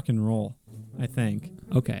Time Rock and Roll, I think.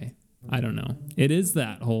 Okay. I don't know. It is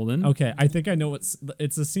that, Holden. Okay, I think I know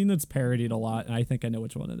it's a scene that's parodied a lot, and I think I know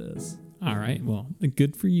which one it is. All right, well,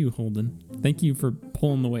 good for you, Holden. Thank you for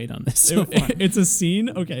pulling the weight on this so far. It's a scene?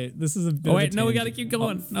 Okay, this is a bit wait, no, we got to keep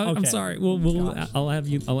going. Oh, okay. I'm sorry. I'll let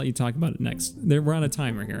you talk about it next. We're on a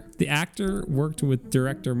timer here. The actor worked with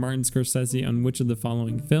director Martin Scorsese on which of the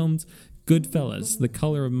following films? Goodfellas, The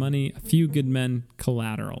Color of Money, A Few Good Men,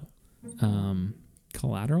 Collateral.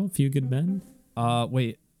 Collateral? Few Good Men?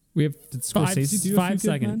 Wait. We have Did Scorsese do 5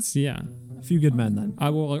 seconds. Yeah. A Few Good Men then.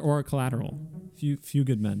 Or a Collateral. Few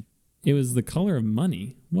Good Men. It was The Color of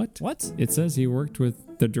Money. What? What? It says he worked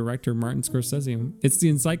with the director Martin Scorsese. It's the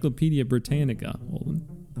Encyclopedia Britannica,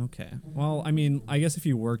 Holden. Okay. Well, I mean, I guess if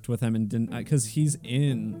you worked with him and didn't, because he's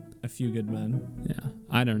in A Few Good Men. Yeah.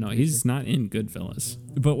 I don't know. He's not in Goodfellas.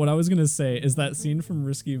 But what I was going to say is that scene from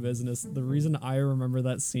Risky Business, the reason I remember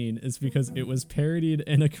that scene is because it was parodied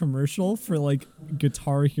in a commercial for like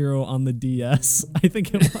Guitar Hero on the DS. I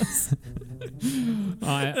think it was.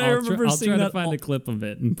 I'll remember try seeing to that find a clip of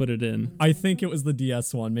it and put it in. I think it was the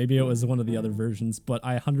DS one. Maybe it was one of the other versions, but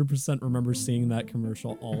I 100% remember seeing that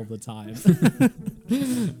commercial all the time.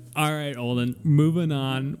 All right, Olden. Moving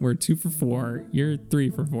on. We're 2 for 4. You're 3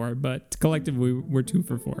 for 4, but collectively we're 2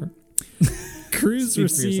 for 4. Cruise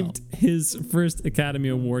received his first Academy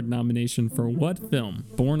Award nomination for what film?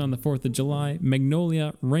 Born on the 4th of July,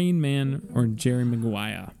 Magnolia, Rain Man, or Jerry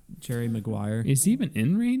Maguire? Jerry Maguire. Is he even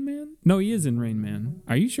in Rain Man? No, he is in Rain Man.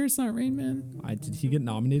 Are you sure it's not Rain Man? Did he get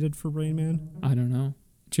nominated for Rain Man? I don't know.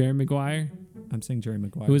 Jerry Maguire? I'm saying Jerry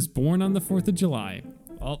Maguire. Who was born on the 4th of July.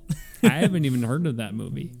 Well, I haven't even heard of that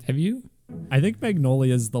movie. Have you? I think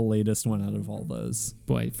Magnolia is the latest one out of all those.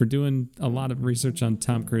 Boy, for doing a lot of research on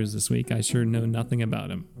Tom Cruise this week, I sure know nothing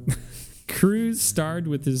about him. Cruise starred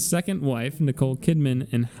with his second wife, Nicole Kidman,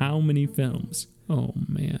 in how many films? Oh,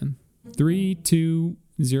 man. 3, 2,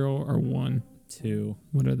 0, or 1? 2.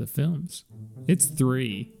 What are the films? It's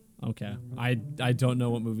 3. Okay. I don't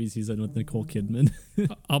know what movies he's in with Nicole Kidman.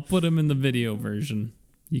 I'll put him in the video version.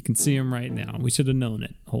 You can see him right now. We should have known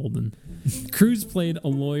it, Holden. Cruise played a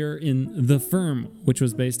lawyer in The Firm, which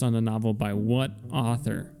was based on a novel by what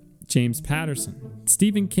author? James Patterson,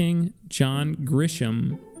 Stephen King, John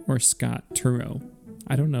Grisham, or Scott Turow?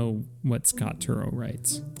 I don't know what Scott Turow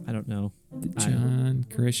writes. I don't know. John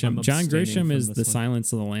Grisham. John Grisham is the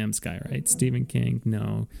Silence of the Lambs guy, right? Stephen King,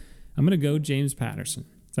 no. I'm going to go James Patterson.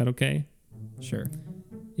 Is that okay? Sure.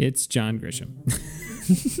 It's John Grisham.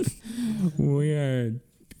 We are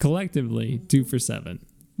collectively 2 for 7.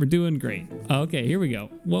 We're doing great. Okay, here we go.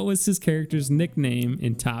 What was his character's nickname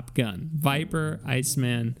in Top Gun? Viper,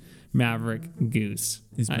 Iceman, Maverick, Goose.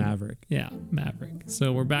 He's Maverick. Yeah, Maverick.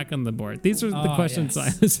 So we're back on the board. These are the questions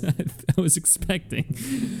yes. I was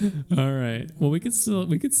expecting. All right. Well, we could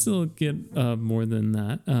still get more than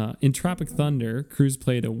that. In Tropic Thunder, Cruise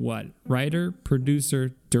played a what? Writer,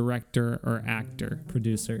 producer, director, or actor?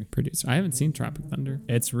 Producer. I haven't seen Tropic Thunder.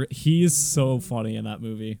 He's so funny in that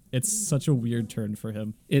movie. It's such a weird turn for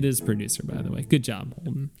him. It is producer, by the way. Good job,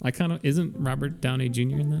 Holden. Isn't Robert Downey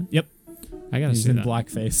Jr. in that? Yep. I gotta He's see in that.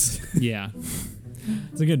 blackface. Yeah.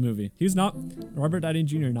 It's a good movie. Robert Downey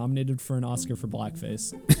Jr. nominated for an Oscar for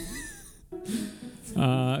blackface.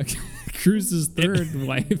 Cruise's third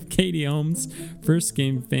wife, Katie Holmes, first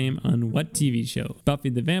gained fame on what TV show? Buffy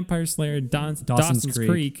the Vampire Slayer, Dawson's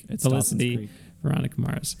Creek, It's Felicity, Dawson's Creek. Veronica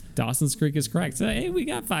Mars. Dawson's Creek is correct. So, hey, we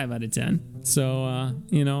got 5 out of 10. So,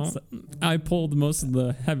 I pulled most of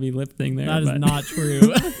the heavy lifting there. That is not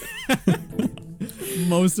true.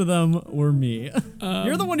 Most of them were me.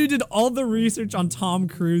 You're the one who did all the research on Tom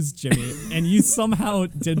Cruise, Jimmy, and you somehow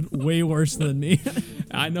did way worse than me.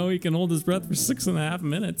 I know he can hold his breath for 6.5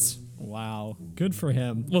 minutes. Wow. Good for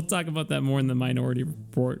him. We'll talk about that more in the Minority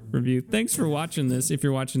Report review. Thanks for watching this if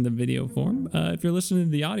you're watching the video form. If you're listening to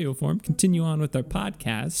the audio form, continue on with our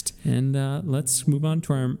podcast. And let's move on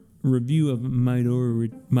to our review of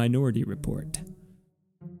Minority Report.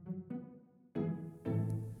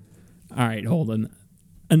 All right, Holden.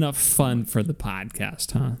 Enough fun for the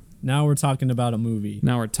podcast, huh? Now we're talking about a movie.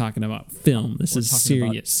 Now we're talking about film. This is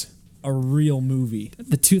serious. A real movie.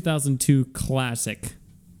 The 2002 classic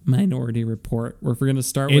Minority Report. Where we're going to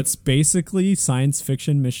start with... It's basically science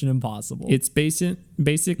fiction Mission Impossible. It's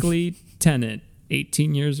basically Tenet,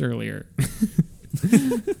 18 years earlier.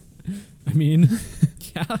 I mean,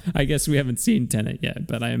 yeah. I guess we haven't seen Tenet yet,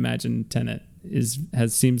 but I imagine Tenet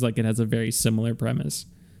seems like it has a very similar premise,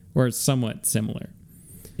 or somewhat similar.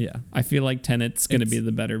 Yeah. I feel like Tenet's going to be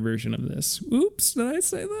the better version of this. Oops, did I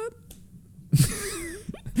say that?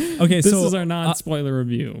 Okay, this is our non-spoiler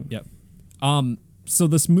review. Yep. So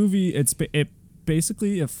this movie,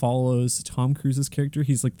 it follows Tom Cruise's character.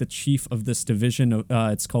 He's like the chief of this division.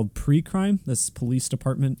 It's called Pre-Crime, this police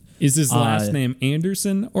department. Is his last name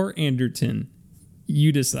Anderson or Anderton?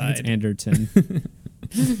 You decide. It's Anderton.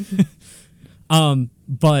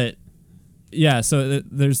 But yeah, so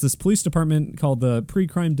there's this police department called the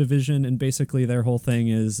Pre-Crime Division, and basically their whole thing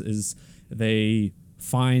is they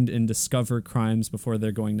find and discover crimes before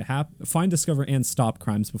they're going to happen. Find, discover, and stop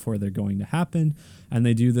crimes before they're going to happen, and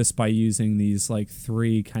they do this by using these like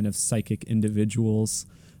 3 kind of psychic individuals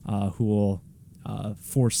who will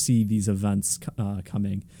foresee these events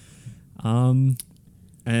coming. And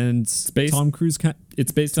Tom Cruise.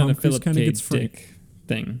 It's based on a Philip K. Dick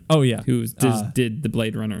thing. Oh yeah, who did the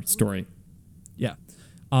Blade Runner story. Yeah.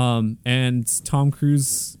 And Tom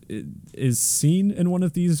Cruise is seen in one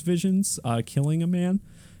of these visions killing a man,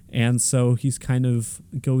 and so he's kind of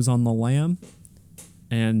goes on the lam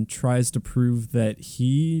and tries to prove that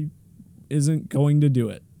he isn't going to do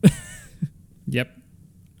it. Yep.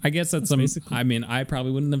 I guess that's basically. I mean, I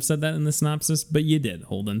probably wouldn't have said that in the synopsis, but you did,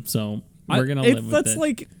 Holden. So we're gonna live with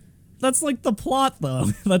it. That's like the plot, though.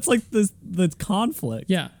 That's like the conflict.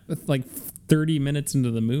 Yeah, it's like 30 minutes into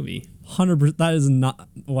the movie. 100%. That is not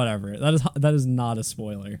whatever. That is not a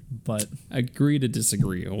spoiler. But agree to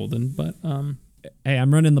disagree, Holden. But hey,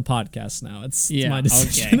 I'm running the podcast now. It's my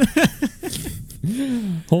decision. Okay.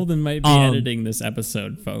 Holden might be editing this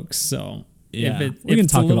episode, folks. So yeah, if we can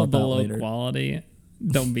it's talk a little about that below later. quality,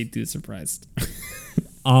 don't be too surprised.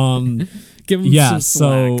 Give him some slack.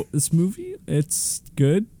 So this movie, it's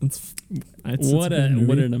good. It's what a good movie.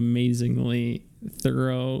 what an amazingly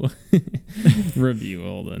thorough review,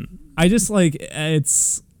 Holden. I just like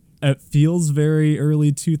it feels very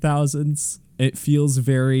early 2000s. It feels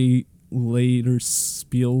very later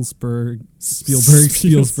Spielberg. God,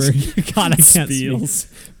 I can't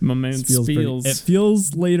Spiels. My man Spiels. It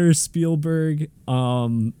feels later Spielberg.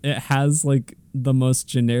 It has like the most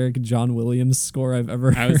generic John Williams score I've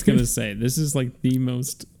ever heard. I was gonna say this is like the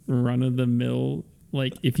most run of the mill.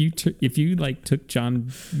 Like if you took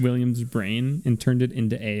John Williams' brain and turned it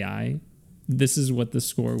into AI, this is what the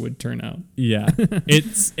score would turn out. Yeah,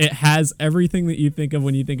 it has everything that you think of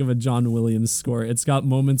when you think of a John Williams score. It's got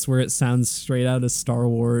moments where it sounds straight out of Star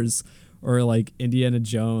Wars or like Indiana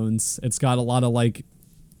Jones. It's got a lot of like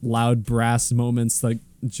loud brass moments like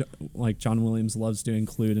John Williams loves to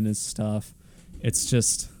include in his stuff. It's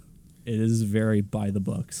just, it is very by the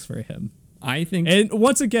books for him. I think, and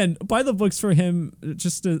once again, by the books for him.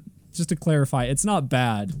 Just to clarify, it's not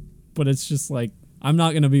bad, but it's just like I'm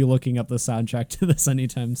not going to be looking up the soundtrack to this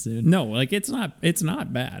anytime soon. No, like it's not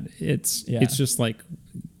bad. It's just like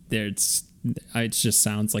it just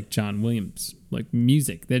sounds like John Williams like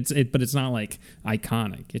music. But it's not like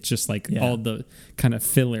iconic. It's just like all the kind of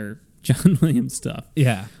filler John Williams stuff.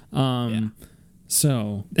 Yeah.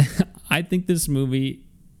 So I think this movie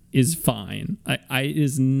is fine. I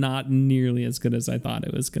is not nearly as good as I thought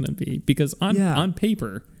it was going to be because on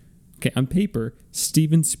paper,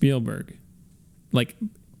 Steven Spielberg, like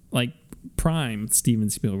prime Steven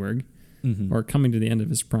Spielberg, or coming to the end of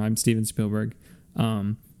his prime Steven Spielberg,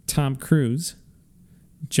 Tom Cruise,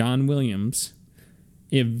 John Williams,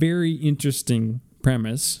 a very interesting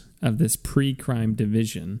premise of this pre-crime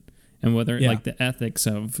division and whether like the ethics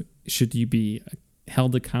of should you be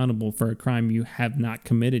held accountable for a crime you have not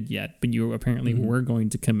committed yet, but you apparently were going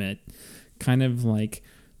to commit. Kind of like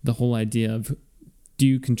the whole idea of, do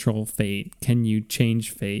you control fate? Can you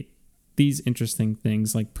change fate? These interesting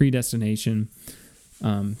things like predestination,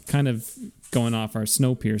 kind of going off our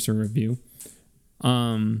Snowpiercer review.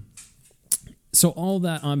 So all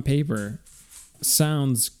that on paper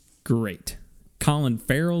sounds great. Colin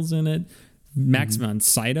Farrell's in it. Max von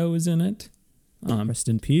Sydow is in it. Rest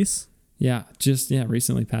in peace. Yeah,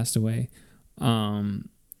 recently passed away.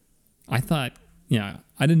 I thought,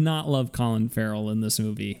 I did not love Colin Farrell in this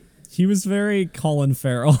movie. He was very Colin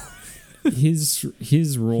Farrell.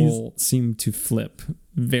 his role seemed to flip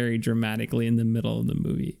very dramatically in the middle of the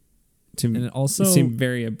movie. And it also seemed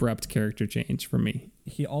very abrupt character change for me.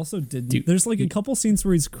 He also did. There's like a couple scenes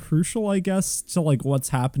where he's crucial, I guess, to like what's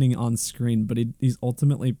happening on screen, but he's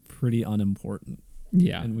ultimately pretty unimportant.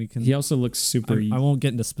 Yeah, and he also looks super. I won't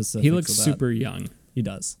get into specifics. He looks super young. He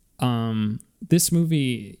does. This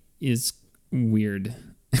movie is weird.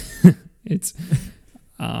 It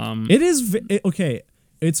is okay.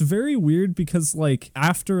 It's very weird because like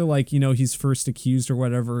after like he's first accused or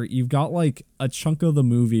whatever, you've got like a chunk of the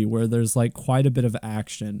movie where there's like quite a bit of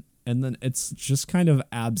action, and then it's just kind of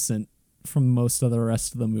absent from most of the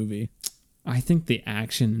rest of the movie. I think the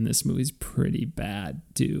action in this movie is pretty bad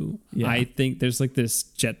too. Yeah. I think there's like this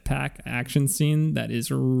jetpack action scene that is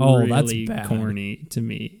really corny to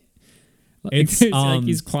me. It's like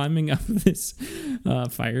he's climbing up this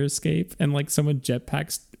fire escape and like someone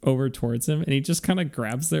jetpacks over towards him and he just kind of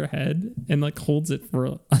grabs their head and like holds it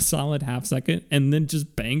for a solid half second and then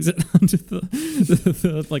just bangs it onto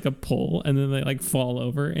the like a pole and then they like fall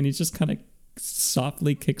over and he just kind of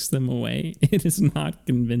softly kicks them away. It is not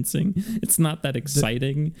convincing. It's not that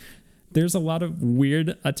exciting. There's a lot of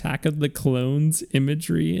weird Attack of the Clones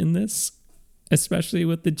imagery in this, especially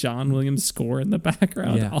with the John Williams score in the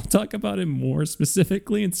background. Yeah. I'll talk about it more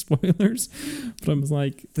specifically in spoilers, but I'm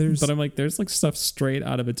like, there's like stuff straight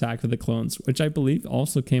out of Attack of the Clones, which I believe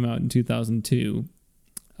also came out in 2002.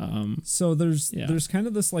 So there's kind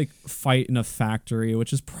of this like fight in a factory,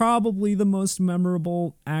 which is probably the most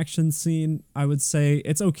memorable action scene. I would say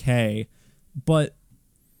it's okay, but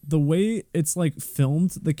the way it's like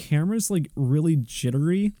filmed, the camera's like really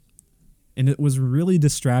jittery and it was really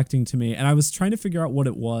distracting to me. And I was trying to figure out what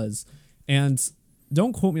it was. And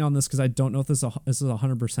don't quote me on this because I don't know if this is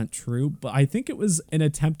 100% true, but I think it was an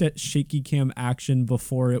attempt at shaky cam action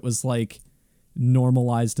before it was like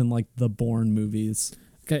normalized in like the Bourne movies.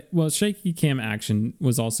 Okay, well, shaky cam action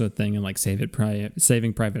was also a thing in like Saving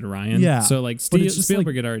Private Ryan. Yeah, so like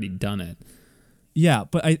Spielberg had already done it. Yeah,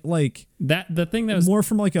 but I like that. The thing that was more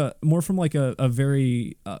from like a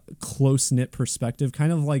very close knit perspective,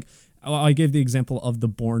 kind of like I gave the example of the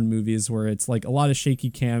Bourne movies where it's like a lot of shaky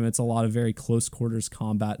cam, it's a lot of very close quarters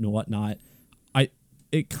combat and whatnot.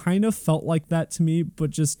 It kind of felt like that to me, but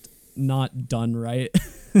just not done right.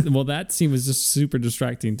 Well, that scene was just super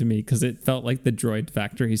distracting to me because it felt like the droid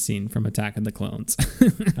factory scene from Attack of the Clones.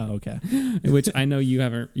 Oh, okay. Which I know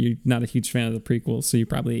you're not a huge fan of the prequel, so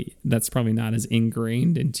that's probably not as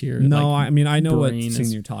ingrained into your No, like, I mean I know what brain scene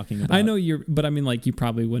you're talking about. I know but I mean like you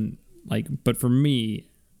probably wouldn't like, but for me,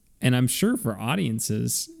 and I'm sure for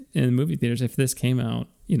audiences in movie theaters, if this came out,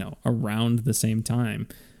 around the same time,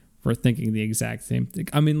 we're thinking the exact same thing.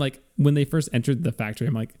 I mean, like when they first entered the factory,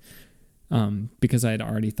 I'm like, because I had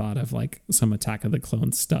already thought of like some Attack of the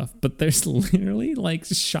Clones stuff, but there's literally like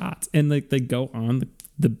shots and like they go on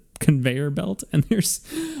the conveyor belt and there's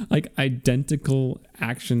like identical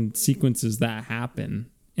action sequences that happen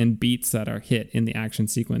and beats that are hit in the action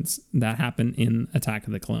sequence that happen in Attack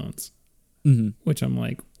of the Clones, which I'm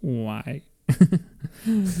like, why?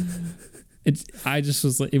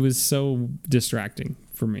 It was so distracting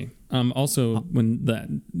for me. Also,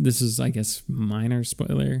 this is, I guess, minor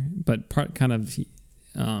spoiler, but part kind of,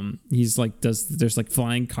 he's like there's like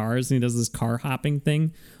flying cars and he does this car hopping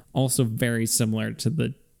thing. Also very similar to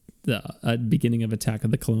the beginning of Attack of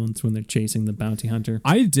the Clones when they're chasing the bounty hunter.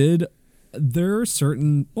 There are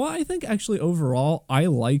certain, well, I think actually overall, I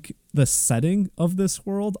like the setting of this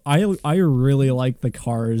world. I really like the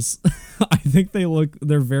cars. I think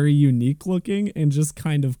they're very unique looking and just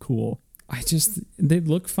kind of cool. They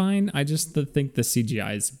look fine. I just think the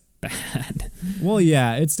CGI is bad. Well,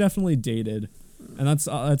 yeah, it's definitely dated. And that's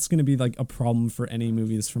going to be like a problem for any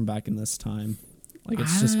movies from back in this time. Like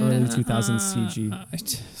it's just early 2000s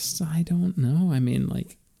CG. I don't know. I mean,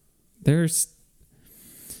 like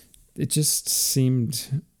it just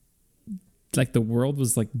seemed like the world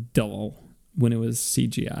was like dull when it was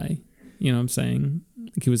CGI. You know what I'm saying?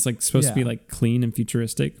 Like it was like supposed to be like clean and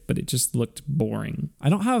futuristic, but it just looked boring. I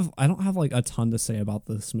don't have like a ton to say about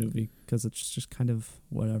this movie because it's just kind of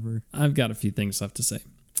whatever. I've got a few things left to say.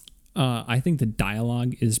 I think the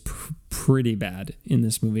dialogue is pretty bad in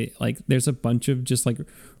this movie. Like there's a bunch of just like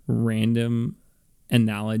random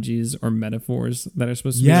analogies or metaphors that are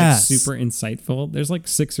supposed to be like super insightful. There's like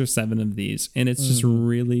 6 or 7 of these and it's just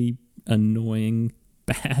really annoying,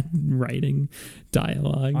 bad writing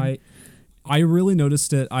dialogue. I really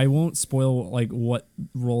noticed it. I won't spoil like what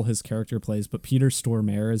role his character plays, but Peter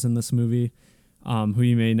Stormare is in this movie, who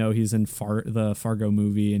you may know. He's in the Fargo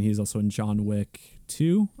movie and he's also in John Wick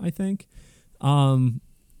 2, I think.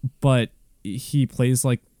 But he plays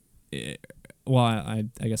like, well, I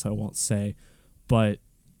guess I won't say, but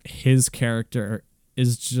his character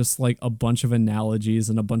is just like a bunch of analogies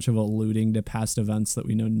and a bunch of alluding to past events that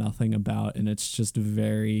we know nothing about. And it's just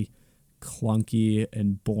very clunky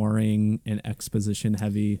and boring and exposition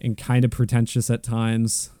heavy and kind of pretentious at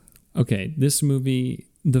times. Okay, this movie,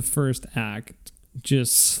 the first act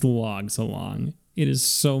just slogs along. It is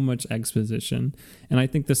so much exposition. And I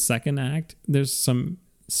think the second act, there's some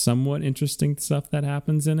somewhat interesting stuff that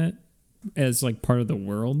happens in it as like part of the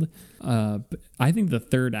world. But I think the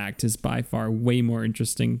third act is by far way more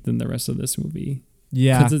interesting than the rest of this movie.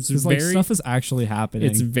 Yeah, because like stuff is actually happening.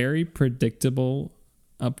 It's very predictable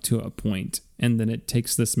up to a point, and then it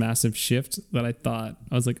takes this massive shift that I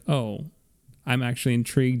was like, oh, I'm actually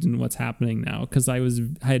intrigued in what's happening now, because I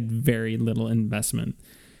had very little investment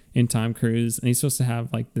in Tom Cruise, and he's supposed to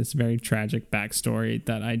have like this very tragic backstory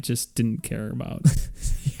that I just didn't care about.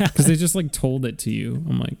 Because they just like told it to you.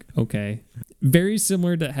 I'm like, okay. Very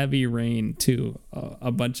similar to Heavy Rain too.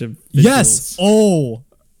 A bunch of visuals. Yes. Oh,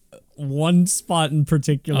 one spot in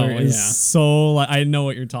particular is so like, I know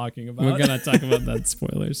what you're talking about. We're gonna talk about that.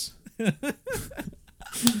 Spoilers.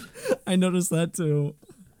 I noticed that too.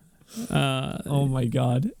 Oh my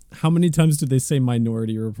god, how many times did they say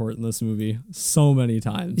Minority Report in this movie? So many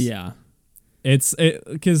times. Yeah, it's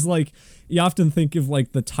because like you often think of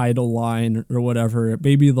like the title line or whatever,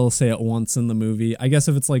 maybe they'll say it once in the movie. I guess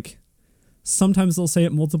if it's like sometimes they'll say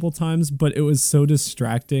it multiple times, but it was so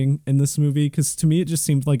distracting in this movie because to me it just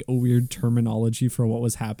seemed like a weird terminology for what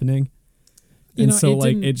was happening. It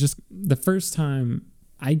just the first time,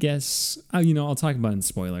 I guess, I'll talk about it in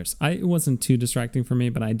spoilers. It wasn't too distracting for me,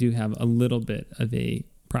 but I do have a little bit of a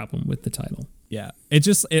problem with the title. Yeah,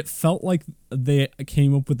 it felt like they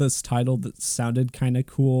came up with this title that sounded kind of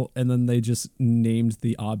cool, and then they just named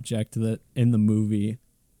the object that in the movie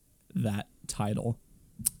that title.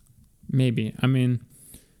 Maybe. I mean,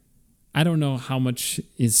 I don't know how much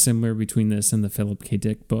is similar between this and the Philip K.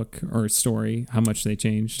 Dick book or story. How much they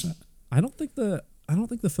changed. I don't think the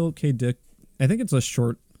Philip K. Dick. I think it's a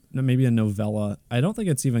short, maybe a novella. I don't think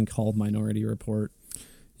it's even called Minority Report.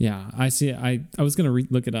 Yeah, I see. I was gonna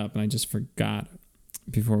look it up and I just forgot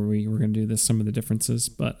before we were gonna do this some of the differences.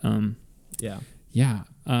 But yeah.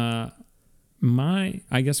 I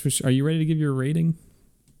guess are you ready to give your rating?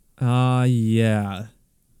 Yeah.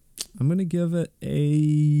 I'm gonna give it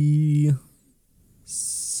a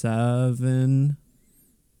 7.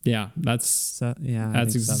 Yeah, that's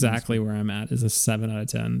exactly where I'm at. Is a 7 out of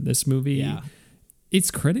 10. This movie. Yeah. It's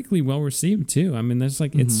critically well received too. I mean, there's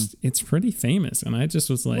like it's pretty famous, and I just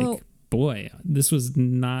was like, boy, this was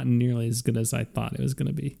not nearly as good as I thought it was going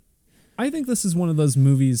to be. I think this is one of those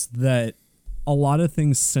movies that a lot of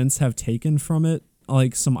things since have taken from it,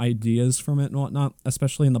 like some ideas from it and whatnot,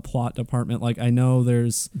 especially in the plot department. Like I know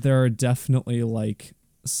there are definitely like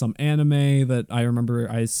some anime that I remember.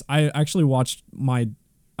 I actually watched I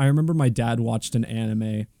remember my dad watched an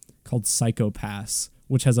anime called Psycho-Pass,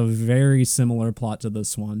 which has a very similar plot to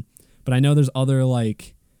this one. But I know there's other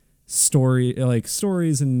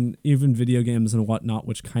stories and even video games and whatnot,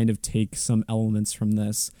 which kind of take some elements from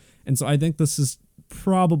this. And so I think this is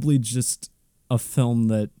probably just a film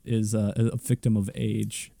that is a victim of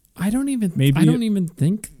age. I don't even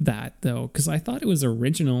think that though, because I thought it was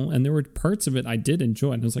original and there were parts of it I did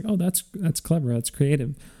enjoy, and I was like, oh, that's clever, that's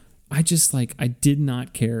creative. I just I did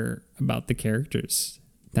not care about the characters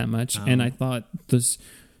that much, and I thought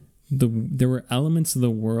there were elements of the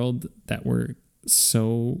world that were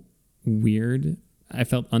so weird. I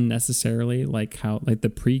felt unnecessarily like the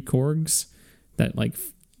pre-Korgs, that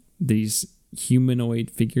these humanoid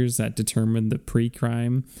figures that determine the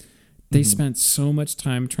pre-crime. They spent so much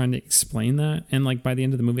time trying to explain that, and by the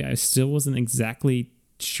end of the movie, I still wasn't exactly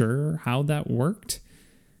sure how that worked,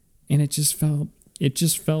 and it just felt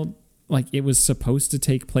like it was supposed to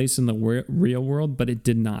take place in the real world, but it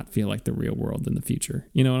did not feel like the real world in the future.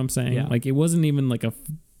 You know what I'm saying? Yeah. It wasn't even like a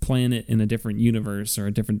planet in a different universe or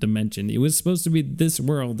a different dimension. It was supposed to be this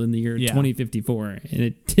world in the year 2054, and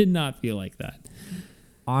it did not feel like that.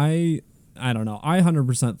 I don't know. I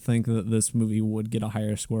 100% think that this movie would get a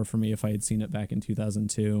higher score for me if I had seen it back in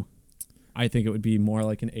 2002. I think it would be more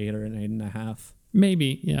like an 8 or an 8.5.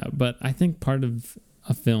 Maybe, yeah. But I think part of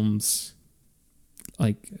a film's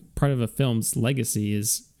legacy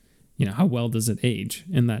is, how well does it age?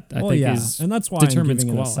 And that I think is, and that's why determines I'm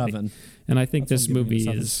giving quality. It a 7. And I think this movie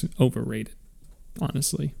is overrated,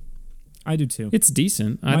 honestly. I do too. It's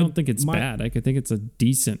decent. I don't think it's bad. I could think it's a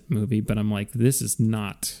decent movie, but I'm like, this is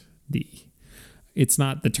not it's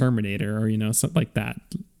not the Terminator or, something like that,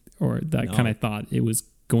 or that kind of thought it was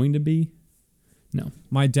going to be. No.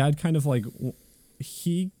 My dad kind of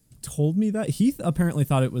he told me that he apparently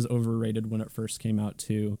thought it was overrated when it first came out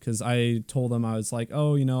too, because I told him, I was like,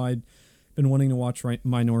 oh, I'd been wanting to watch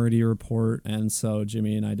Minority Report, and so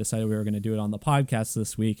Jimmy and I decided we were going to do it on the podcast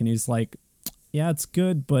this week, and he's like, yeah, it's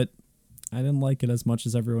good, but I didn't like it as much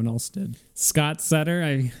as everyone else did. Scott Sutter,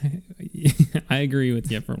 I agree with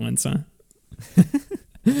you for once, huh?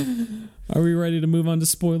 Are we ready to move on to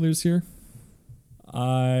spoilers here?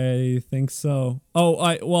 I think so.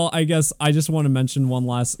 I guess I just want to mention one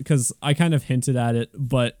last, because I kind of hinted at it,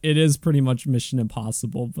 but it is pretty much Mission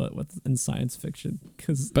Impossible, but in science fiction.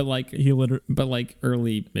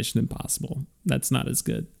 Early Mission Impossible. That's not as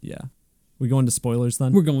good. Yeah. We going to spoilers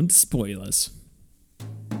then? We're going to spoilers.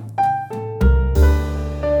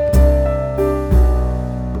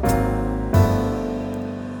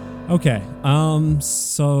 Okay.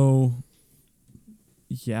 So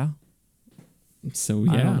yeah. I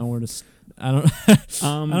don't know where to. I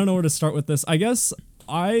don't know where to start with this. I guess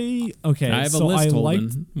I have a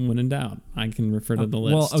list. When in doubt, I can refer to the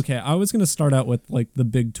list. Well, okay. I was gonna start out with the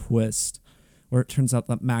big twist, where it turns out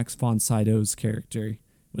that Max von Sydow's character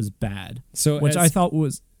was bad. I thought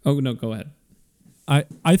was. Oh no, go ahead.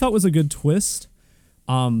 I thought was a good twist.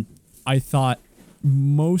 I thought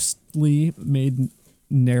mostly made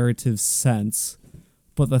narrative sense,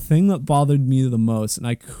 but the thing that bothered me the most, and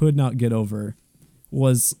I could not get over,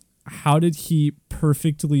 was how did he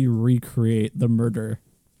perfectly recreate the murder?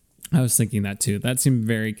 I was thinking that too. That seemed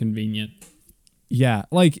very convenient. Yeah,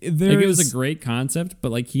 it was a great concept,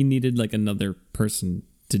 but he needed another person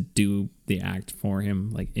to do the act for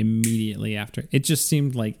him like immediately after. It just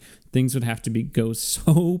seemed like things would have to go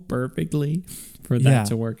so perfectly for that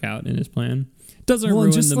to work out in his plan. Doesn't ruin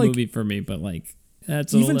the movie for me, but like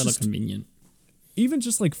that's a little convenient. Even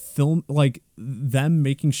just like film, like them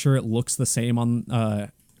making sure it looks the same on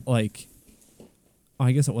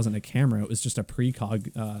I guess it wasn't a camera, it was just a precog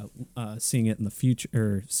seeing it in the future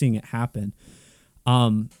or seeing it happen.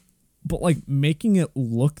 But like making it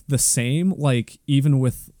look the same, like even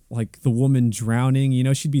with like the woman drowning, you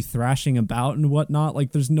know, she'd be thrashing about and whatnot.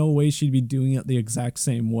 Like there's no way she'd be doing it the exact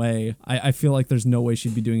same way. I feel like there's no way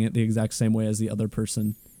she'd be doing it the exact same way as the other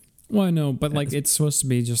person. Well, I know, but like it's supposed to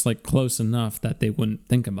be just like close enough that they wouldn't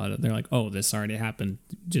think about it. They're like, oh, this already happened.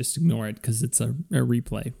 Just ignore it because it's a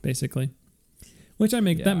replay, basically. Which that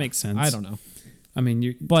makes sense. I don't know. I mean,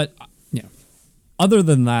 yeah. Other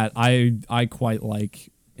than that, I quite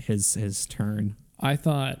like his turn. I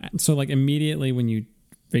thought so. Like immediately when you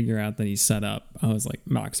figure out that he's set up, I was like,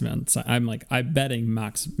 I'm betting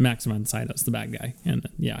Max von Sydow's the bad guy, and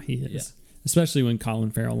yeah, he is. Yeah. Especially when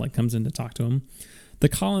Colin Farrell like comes in to talk to him. The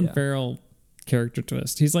Colin Farrell character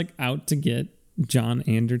twist. He's like out to get John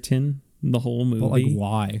Anderton the whole movie. But like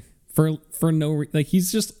why? For no like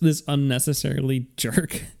he's just this unnecessarily big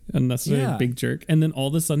jerk, and then all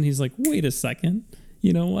of a sudden he's like, wait a second,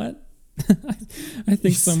 you know what? I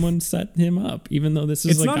think someone set him up, even though this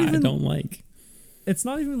is a guy I don't like. It's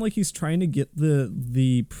not even like he's trying to get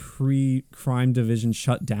the pre-crime division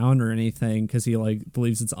shut down or anything because he like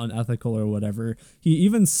believes it's unethical or whatever. He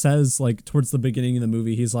even says like towards the beginning of the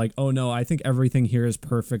movie, he's like, oh no, I think everything here is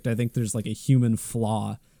perfect. I think there's like a human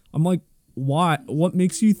flaw. I'm like, why? What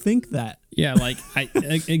makes you think that? Yeah, like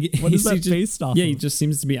what is that based off? Yeah, he just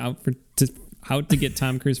seems to be out to get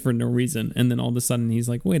Tom Cruise for no reason, and then all of a sudden he's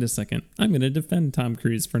like, wait a second, I'm going to defend Tom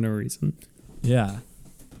Cruise for no reason. Yeah.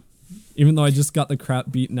 Even though I just got the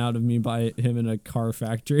crap beaten out of me by him in a car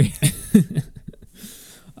factory.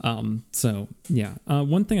 So yeah,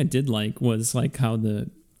 one thing I did like was like how the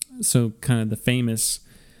famous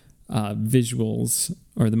visuals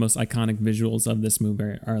or the most iconic visuals of this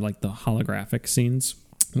movie are like the holographic scenes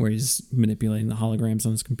where he's manipulating the holograms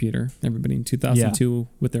on his computer. Everybody in 2002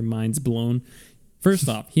 with their minds blown. First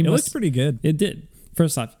off, it looked pretty good. It did.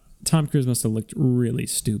 First off, Tom Cruise must have looked really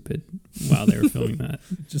stupid while they were filming that.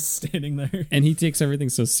 Just standing there. And he takes everything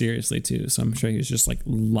so seriously too, so I'm sure he was just like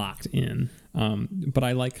locked in. But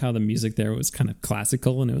I like how the music there was kind of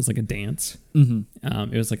classical and it was like a dance.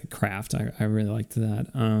 Mm-hmm. It was like a craft. I really liked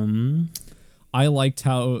that. I liked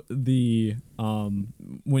how the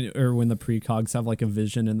when the precogs have like a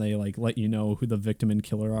vision and they like let you know who the victim and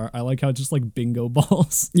killer are. I like how it's just like bingo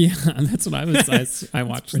balls. Yeah, that's what I was. I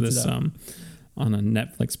watched this on a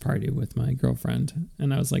Netflix party with my girlfriend,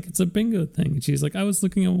 and I was like, "It's a bingo thing." And she's like, "I was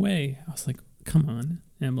looking away." I was like, "Come on,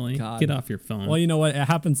 Emily, get off your phone." Well, you know what? It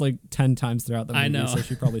happens like 10 times throughout the movie, I know. So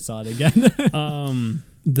she probably saw it again.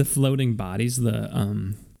 The floating bodies,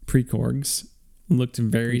 the precorgs, looked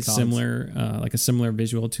very similar, like a similar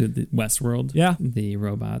visual to the Westworld. Yeah, the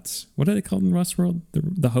robots. What are they called in Westworld?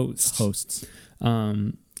 The hosts. Hosts.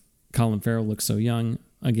 Colin Farrell looks so young.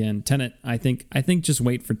 Again, Tenet. I think just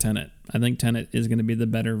wait for Tenet. I think Tenet is going to be the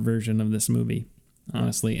better version of this movie,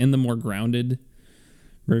 honestly, and the more grounded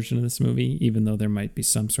version of this movie, even though there might be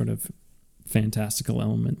some sort of fantastical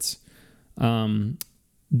elements. The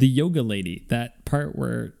yoga lady, that part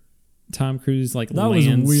where Tom Cruise like that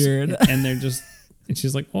lands, was weird, and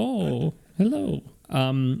she's like, "Oh, hello."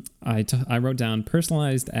 I wrote down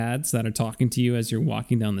personalized ads that are talking to you as you're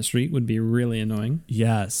walking down the street would be really annoying.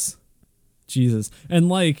 Yes. Jesus. And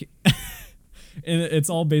like and it's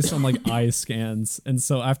all based on like eye scans, and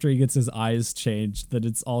so after he gets his eyes changed, that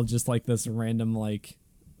it's all just like this random like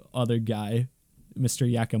other guy, Mr.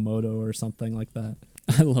 Yakamoto or something like that.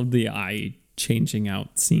 I love the eye changing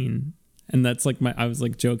out scene, and that's like I was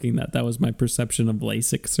like joking that was my perception of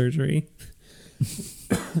LASIK surgery.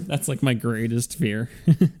 That's like my greatest fear.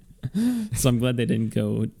 So I'm glad they didn't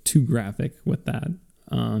go too graphic with that.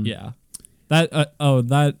 Yeah.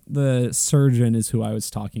 That the surgeon is who I was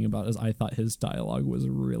talking about. As I thought his dialogue was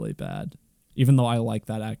really bad, even though I like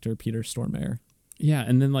that actor Peter Stormare. Yeah,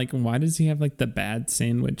 and then like, why does he have like the bad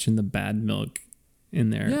sandwich and the bad milk in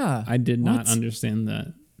there? Yeah, I did not understand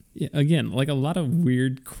that. Yeah, again, like a lot of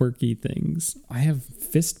weird, quirky things. I have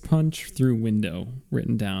fist punch through window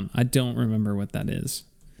written down. I don't remember what that is.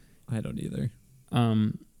 I don't either.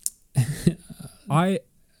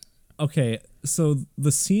 Okay, so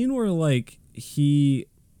the scene where like he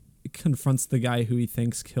confronts the guy who he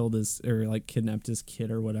thinks killed his or like kidnapped his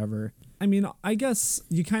kid or whatever. I mean, I guess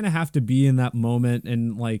you kind of have to be in that moment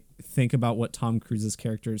and like think about what Tom Cruise's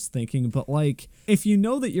character is thinking, but like if you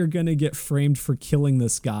know that you're going to get framed for killing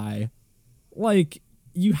this guy, like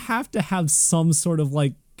you have to have some sort of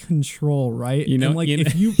like control, right? You know, and like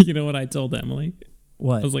if you you know what I told Emily?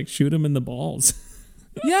 what? I was like, shoot him in the balls.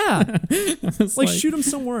 Yeah. I was Like shoot him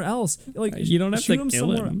somewhere else. Like you don't have shoot to him kill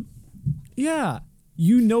somewhere. him. Yeah.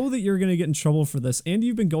 You know that you're going to get in trouble for this, and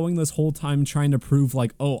you've been going this whole time trying to prove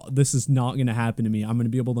like, oh, this is not going to happen to me. I'm going to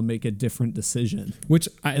be able to make a different decision.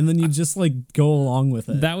 And then you just like go along with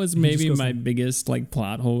it. That was maybe my biggest like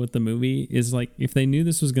plot hole with the movie is like if they knew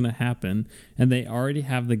this was going to happen and they already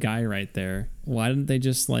have the guy right there, why didn't they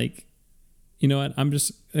just like, you know what? I'm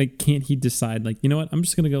just like, can't he decide like, you know what? I'm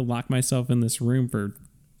just going to go lock myself in this room for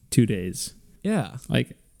 2 days. Yeah.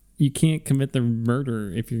 Like you can't commit the murder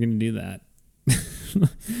if you're going to do that.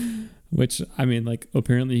 Which I mean, like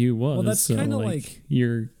apparently he was. Well, that's so, kind of like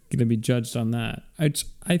you're gonna be judged on that.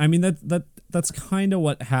 I mean that's kind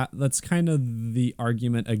of that's kind of the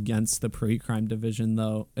argument against the pre-crime division,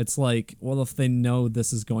 though. It's like, well, if they know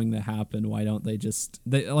this is going to happen, why don't they just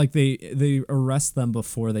they arrest them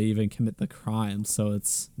before they even commit the crime? So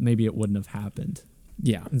it's maybe it wouldn't have happened.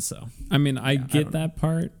 Yeah, and so I mean, I get that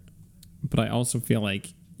part, but I also feel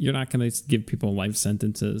like you're not going to give people life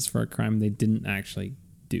sentences for a crime they didn't actually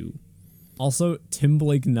do. Also, Tim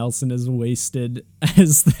Blake Nelson is wasted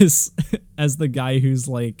as the guy who's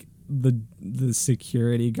like the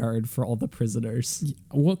security guard for all the prisoners.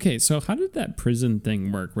 Well, okay, so how did that prison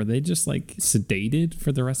thing work? Were they just like sedated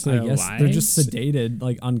for the rest of their lives? They're just sedated,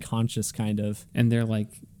 like unconscious kind of. And they're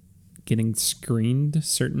like getting screened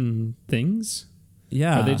certain things?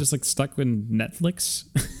 Yeah. Are they just like stuck with Netflix?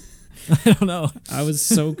 I don't know. I was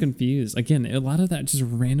so confused. Again, a lot of that just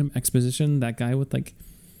random exposition. That guy with like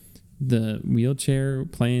the wheelchair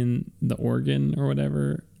playing the organ or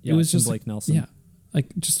whatever. Yeah, it was just Blake Nelson. Yeah,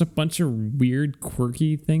 like just a bunch of weird,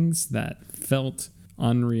 quirky things that felt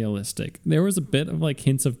unrealistic. There was a bit of like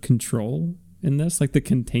hints of control in this, like the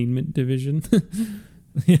containment division.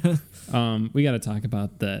 Yeah. We got to talk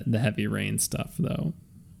about the heavy rain stuff though.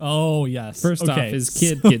 Oh yes. First off, his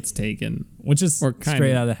kid gets taken, which is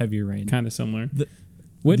straight out of Heavy Rain. Kind of similar.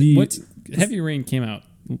 Heavy Rain came out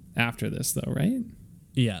after this, though, right?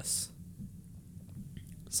 Yes.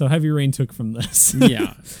 So Heavy Rain took from this.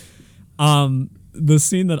 Yeah. The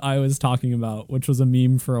scene that I was talking about, which was a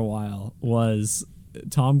meme for a while, was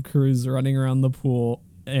Tom Cruise running around the pool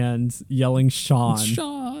and yelling Sean.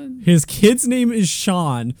 Sean. His kid's name is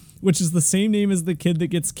Sean, which is the same name as the kid that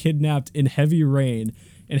gets kidnapped in Heavy Rain.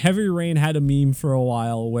 And Heavy Rain had a meme for a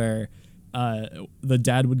while where the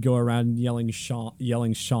dad would go around yelling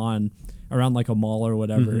Sean around like a mall or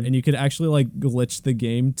whatever, and you could actually like glitch the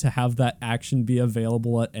game to have that action be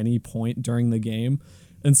available at any point during the game.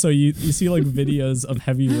 And so you see like videos of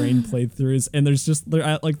Heavy Rain playthroughs, and they're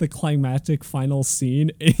at like the climactic final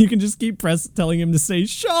scene, and you can just keep telling him to say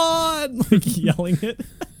Sean, like yelling it.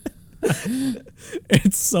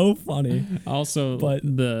 It's so funny. Also,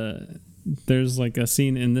 there's like a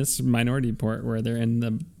scene in this Minority Report where they're in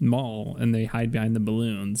the mall and they hide behind the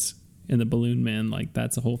balloons, and the balloon man, like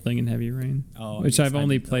that's a whole thing in Heavy Rain, which I've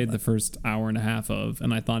only played the first hour and a half of,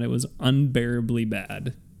 and I thought it was unbearably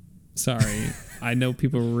bad. Sorry. I know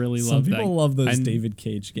people really love that. Some people love those David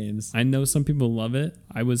Cage games. I know some people love it.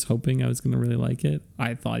 I was hoping I was going to really like it.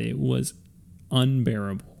 I thought it was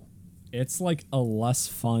unbearable. It's like a less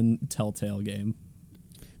fun Telltale game.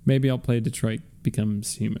 Maybe I'll play Detroit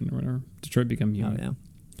Becomes Human or whatever. Detroit Become Human. Oh,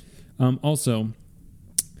 yeah. Also,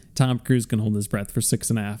 Tom Cruise can hold his breath for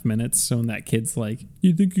 6.5 minutes. So when that kid's like,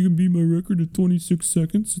 you think you can beat my record in 26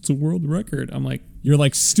 seconds? It's a world record. I'm like, you're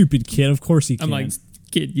like, stupid kid. Of course he can. I'm like,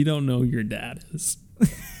 kid, you don't know who your dad is.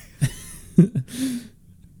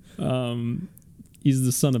 He's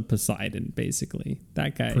the son of Poseidon, basically.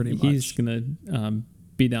 That guy, he's going to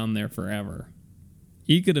be down there forever.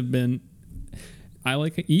 He could have been...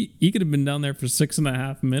 he could have been down there for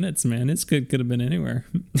 6.5 minutes, man. His kid could have been anywhere.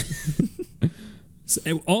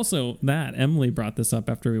 Also, Emily brought this up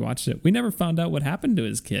after we watched it. We never found out what happened to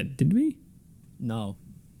his kid, did we? No.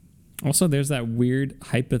 Also, there's that weird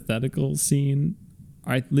hypothetical scene.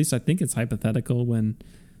 At least I think it's hypothetical when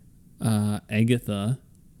Agatha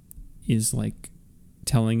is like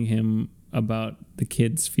telling him about the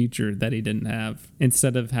kid's future that he didn't have,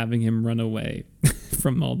 instead of having him run away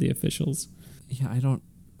from all the officials. Yeah, I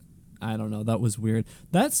don't know. That was weird.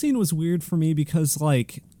 That scene was weird for me because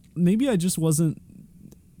like maybe I just wasn't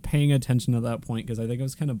paying attention at that point because I think I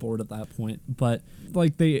was kind of bored at that point. But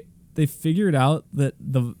like they figured out that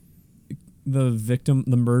the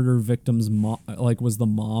murder victim's mom was the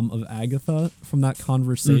mom of Agatha from that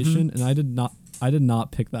conversation, and I did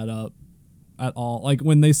not pick that up. at all. Like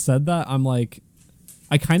when they said that, I'm like,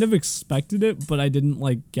 I kind of expected it, but I didn't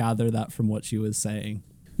like gather that from what she was saying.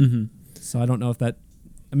 Mm-hmm. So I don't know if that,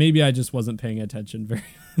 maybe I just wasn't paying attention very,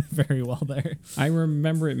 very well there. I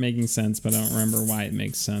remember it making sense, but I don't remember why it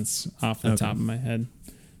makes sense off the top of my head.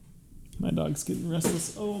 My dog's getting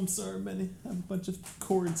restless. Oh, I'm sorry, Benny. I have a bunch of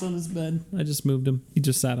cords on his bed. I just moved him. He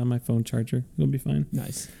just sat on my phone charger. He'll be fine.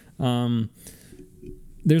 Nice.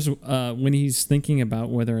 There's when he's thinking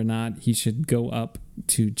about whether or not he should go up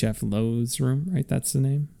to Jeff Lowe's room, right? That's the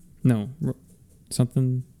name? No,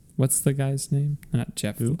 something. What's the guy's name? Not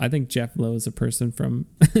Jeff. Who? I think Jeff Lowe is a person from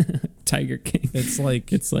Tiger King. It's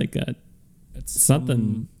like it's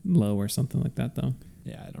something Lowe or something like that, though.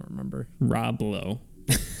 Yeah, I don't remember. Rob Lowe.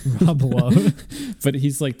 Rob Lowe. But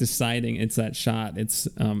he's like deciding. It's that shot. It's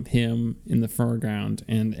him in the foreground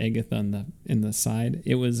and Agatha in the side.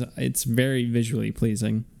 It's very visually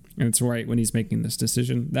pleasing, and it's right when he's making this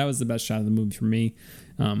decision. That was the best shot of the movie for me.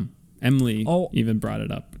 Emily even brought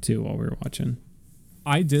it up too while we were watching.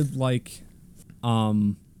 I did like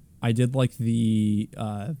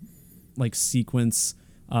the like sequence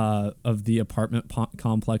of the apartment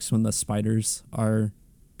complex when the spiders are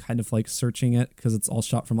kind of like searching it, because it's all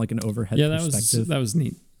shot from like an overhead perspective. That was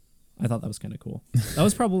neat. I thought that was kind of cool. That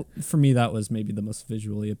was probably, for me, that was maybe the most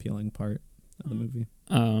visually appealing part of the movie.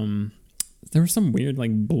 There were some weird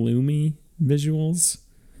like bloomy visuals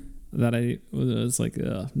that I was like,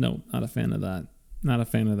 no, not a fan of that. Not a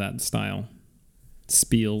fan of that style.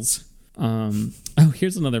 Spiels.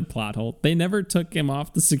 Here's another plot hole. They never took him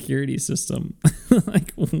off the security system.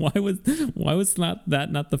 Like, why was not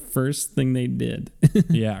the first thing they did?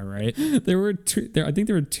 Yeah, right. I think there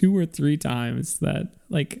were 2 or 3 times that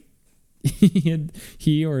like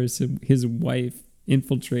he or his wife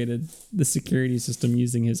infiltrated the security system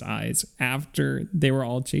using his eyes after they were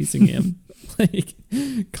all chasing him. Like,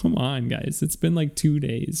 come on, guys. It's been like 2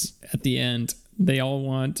 days. At the end, they all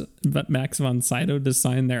want Max von Sydow to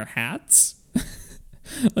sign their hats.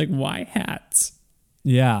 Like, why hats?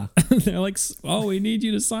 Yeah. They're like, oh, we need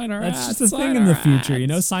you to sign our hats. That's just a thing in the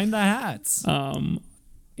future, sign the hats.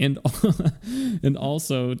 And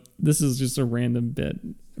also, this is just a random bit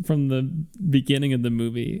from the beginning of the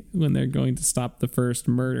movie when they're going to stop the first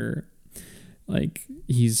murder. Like,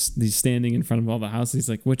 he's standing in front of all the houses. He's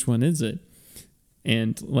like, which one is it?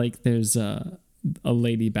 And like, there's a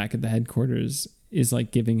lady back at the headquarters is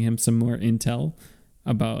like giving him some more intel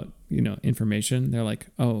about, information. They're like,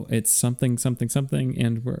 oh, it's something,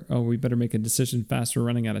 and we better make a decision fast. We're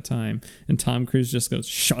running out of time. And Tom Cruise just goes,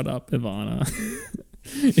 shut up, Ivana.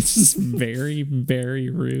 It's just very, very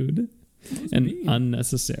rude and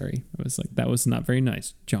unnecessary. I was like, that was not very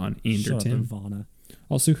nice, John Anderton. Shut up, Ivana.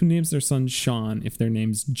 Also, who names their son Sean if their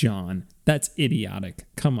name's John? That's idiotic.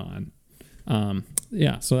 Come on.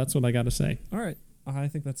 Yeah, so that's what I got to say. All right. I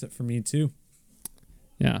think that's it for me, too.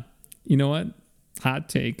 Yeah. You know what? Hot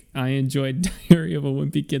take. I enjoyed Diary of a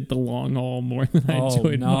Wimpy Kid: The Long Haul more than I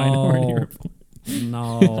enjoyed Minority Report.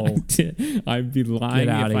 No. I'd be lying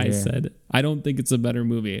if I said, I don't think it's a better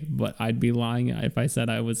movie, but I'd be lying if I said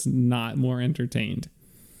I was not more entertained.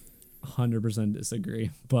 100%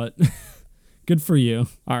 disagree, but good for you.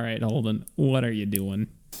 All right, Holden, what are you doing?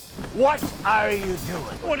 What are you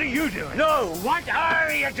doing? What are you doing? No, what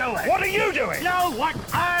are you doing? What are you doing? No, what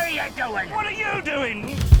are you doing? What are you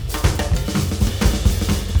doing?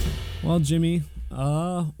 Well, Jimmy,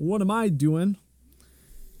 what am I doing?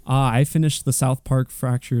 I finished the South Park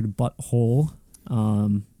Fractured Butthole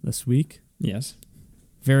this week. Yes.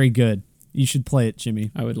 Very good. You should play it, Jimmy.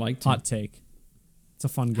 I would like to. Hot take. It's a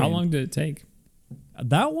fun game. How long did it take?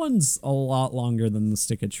 That one's a lot longer than the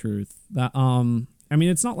Stick of Truth.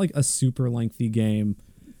 It's not like a super lengthy game.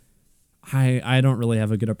 I don't really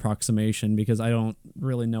have a good approximation because I don't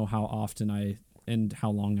really know how often and how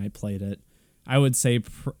long I played it. I would say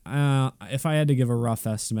if I had to give a rough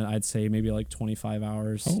estimate, I'd say maybe like 25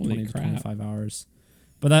 hours, Holy 20 crap. to 25 hours.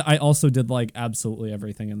 But I also did like absolutely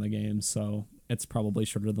everything in the game, so it's probably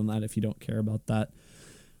shorter than that if you don't care about that.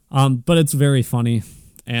 But it's very funny,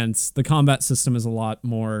 and the combat system is a lot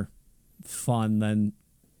more fun than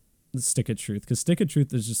the Stick of Truth, because Stick of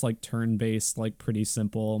Truth is just like turn-based, like pretty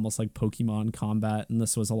simple, almost like Pokemon combat, and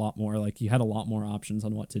this was a lot more like you had a lot more options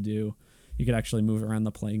on what to do. You could actually move around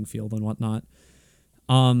the playing field and whatnot.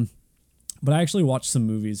 But I actually watched some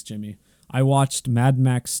movies, Jimmy. I watched Mad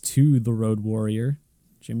Max 2: The Road Warrior.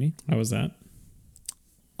 Jimmy? How was that?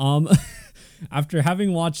 After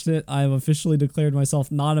having watched it, I have officially declared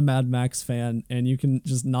myself not a Mad Max fan, and you can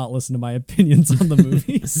just not listen to my opinions on the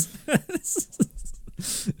movies.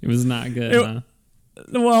 It was not good, huh?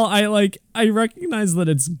 Well, I recognize that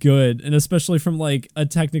it's good, and especially from like a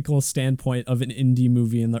technical standpoint of an indie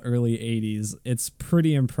movie in the early 80s, it's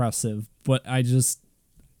pretty impressive, but I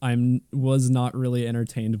was not really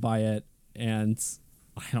entertained by it, and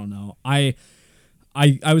I don't know. I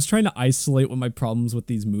was trying to isolate what my problems with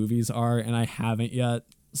these movies are, and I haven't yet.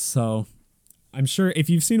 So I'm sure if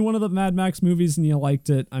you've seen one of the Mad Max movies and you liked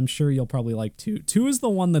it, I'm sure you'll probably like 2. 2 is the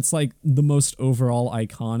one that's like the most overall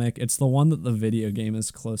iconic. It's the one that the video game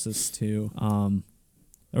is closest to.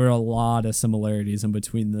 There were a lot of similarities in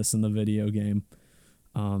between this and the video game.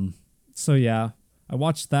 So yeah, I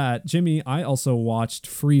watched that. Jimmy, I also watched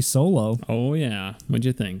Free Solo. Oh yeah, what'd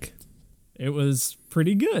you think? It was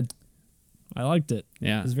pretty good. I liked it.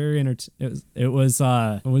 Yeah, it was very it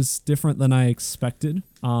was different than I expected.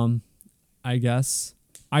 I guess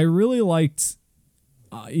I really liked.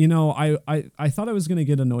 I thought I was gonna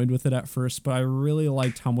get annoyed with it at first, but I really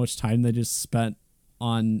liked how much time they just spent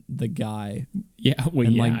on the guy. Yeah, well,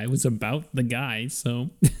 and yeah, it was about the guy. So,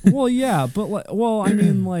 well, yeah, but I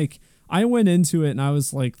mean, like, I went into it and I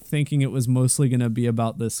was like thinking it was mostly gonna be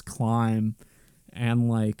about this climb, and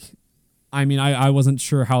like. I mean, I wasn't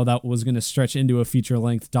sure how that was going to stretch into a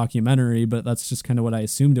feature-length documentary, but that's just kind of what I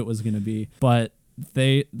assumed it was going to be. But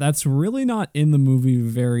that's really not in the movie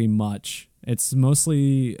very much. It's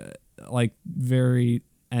mostly like very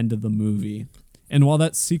end of the movie. And while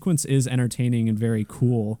that sequence is entertaining and very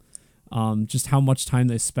cool, just how much time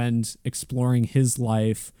they spend exploring his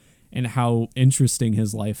life and how interesting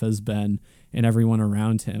his life has been and everyone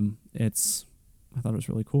around him, I thought it was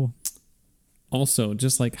really cool. Also,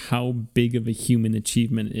 just like how big of a human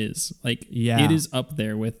achievement is. Like, yeah. It is up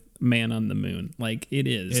there with Man on the Moon. Like, it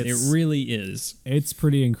is. It really is. It's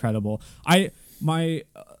pretty incredible.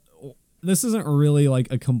 This isn't really like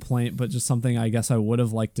a complaint, but just something I guess I would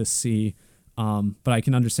have liked to see. But I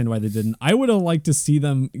can understand why they didn't. I would have liked to see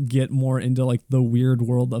them get more into like the weird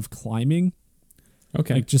world of climbing.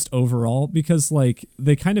 Okay. Like just overall, because like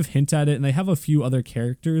they kind of hint at it and they have a few other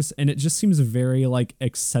characters and it just seems very like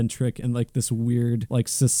eccentric and like this weird like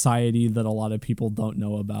society that a lot of people don't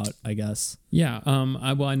know about, I guess. Yeah.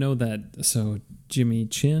 I know that. So Jimmy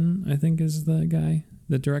Chin, I think, is the guy,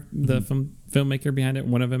 the filmmaker behind it.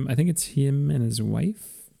 One of them, I think it's him and his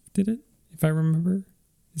wife did it, if I remember.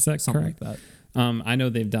 Is that something correct? Like that. I know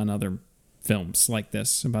they've done other films like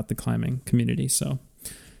this about the climbing community. So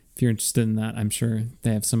if you're interested in that, I'm sure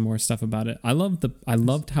they have some more stuff about it. I loved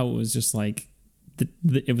how it was just like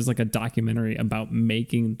it was like a documentary about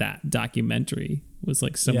making that documentary. Was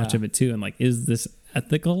like so much of it too. And like, is this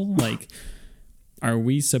ethical? Like, are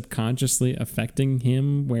we subconsciously affecting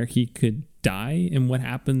him where he could die? And what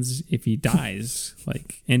happens if he dies?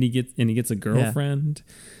 Like, and he gets a girlfriend.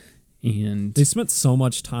 Yeah. And they spent so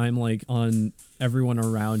much time like on everyone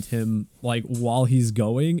around him, like while he's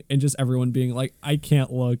going, and just everyone being like, I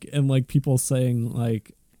can't look, and like people saying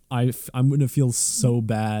like, I'm gonna feel so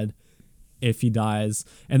bad if he dies.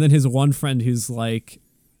 And then his one friend who's like,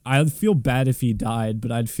 I'd feel bad if he died,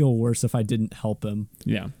 but I'd feel worse if I didn't help him.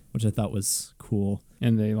 Yeah, which I thought was cool.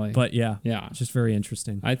 And they like, but yeah, it's just very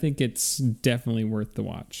interesting. I think it's definitely worth the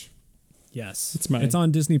watch. Yes, it's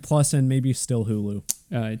on Disney Plus and maybe still Hulu.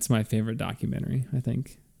 It's my favorite documentary, I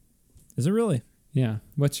think. Is it really? Yeah.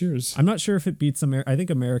 What's yours? I'm not sure if it beats I think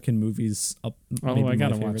American Movies up. Oh, I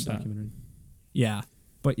gotta watch that. Yeah,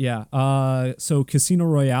 but yeah. So Casino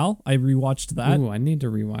Royale, I rewatched that. Ooh, I need to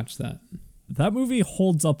rewatch that. That movie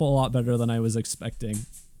holds up a lot better than I was expecting.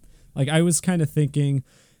 Like I was kind of thinking,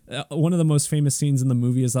 one of the most famous scenes in the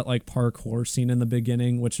movie is that like parkour scene in the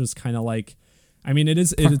beginning, which was kind of like. I mean,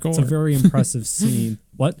 it's a very impressive scene.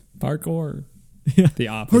 What? Parkour. Yeah. The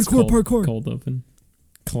Office. Parkour. Cold Open.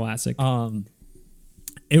 Classic.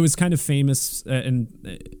 It was kind of famous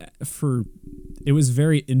it was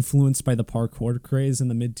very influenced by the parkour craze in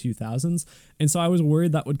the mid 2000s. And so I was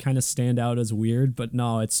worried that would kind of stand out as weird, but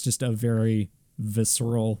no, it's just a very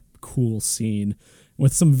visceral, cool scene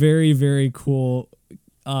with some very, very cool,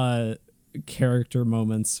 character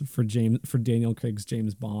moments for Daniel Craig's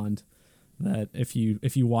James Bond. That if you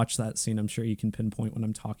watch that scene, I'm sure you can pinpoint what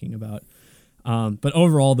I'm talking about. But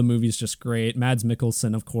overall, the movie's just great. Mads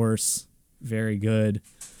Mikkelsen, of course, very good.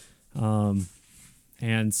 And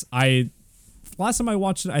last time I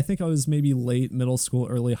watched it, I think I was maybe late middle school,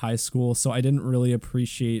 early high school, so I didn't really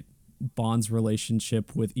appreciate Bond's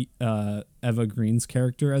relationship with Eva Green's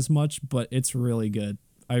character as much, but it's really good.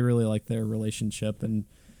 I really like their relationship, and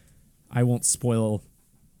I won't spoil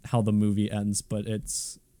how the movie ends, but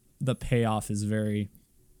the payoff is very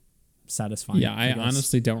satisfying. Yeah, I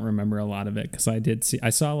honestly don't remember a lot of it because I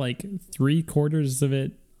saw like 3/4 of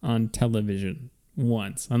it on television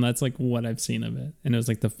once, and that's like what I've seen of it. And it was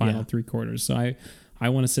like the final 3/4. So I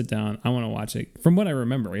want to sit down. I want to watch it. From what I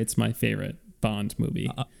remember, it's my favorite Bond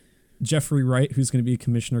movie. Jeffrey Wright, who's going to be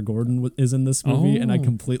Commissioner Gordon, is in this movie, and I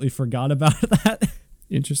completely forgot about that.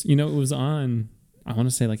 Interesting. It was on, I want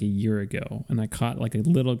to say like a year ago, and I caught like a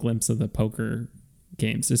little glimpse of the poker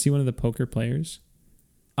games. Is he one of the poker players?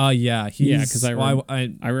 Yeah, because I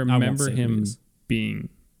remember him being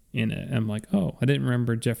in it. I'm like, oh, I didn't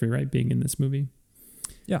remember Jeffrey Wright being in this movie.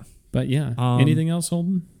 Yeah. But yeah, anything else,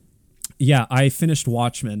 Holden? Yeah, I finished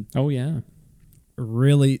Watchmen. Oh, yeah.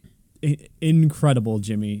 Really incredible,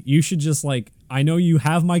 Jimmy. You should just I know you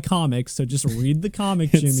have my comics, so just read the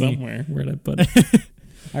comic, Jimmy. It's somewhere. Where'd I put it?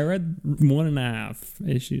 I read 1.5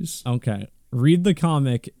 issues. Okay. Read the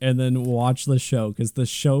comic and then watch the show, because the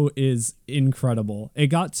show is incredible. It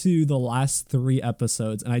got to the last 3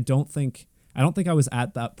 episodes, and I don't think I was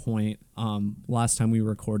at that point last time we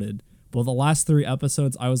recorded. But the last 3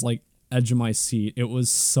 episodes, I was edge of my seat. It was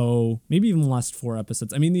so, maybe even the last 4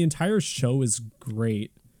 episodes. I mean, the entire show is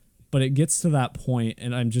great, but it gets to that point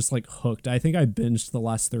and I'm just hooked. I think I binged the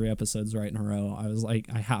last 3 episodes right in a row. I was like,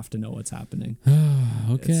 I have to know what's happening.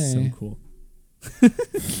 Okay. It's so cool.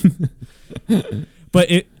 But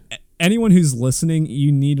anyone who's listening,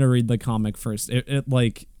 you need to read the comic first.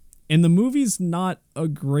 And the movie's not a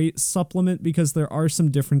great supplement, because there are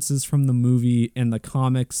some differences from the movie and the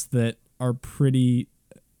comics that are pretty,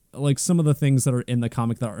 some of the things that are in the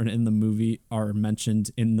comic that aren't in the movie are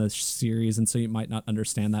mentioned in the series, and so you might not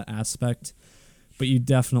understand that aspect. But you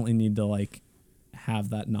definitely need to have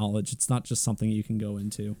that knowledge. It's not just something you can go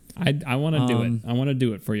into. I want to do it. I want to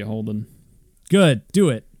do it for you, Holden. Good, do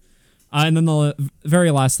it. And then the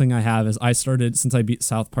very last thing I have is since I beat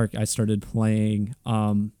South Park, I started playing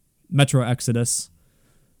Metro Exodus,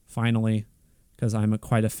 finally, because I'm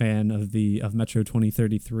quite a fan of Metro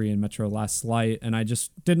 2033 and Metro Last Light, and I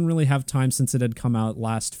just didn't really have time since it had come out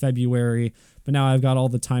last February, but now I've got all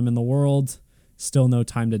the time in the world. Still no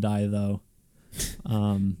time to die, though.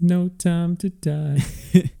 No time to die.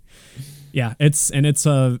 Yeah,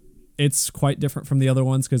 it's quite different from the other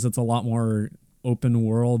ones, because it's a lot more open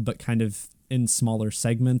world, but kind of in smaller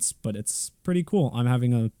segments, but it's pretty cool. I'm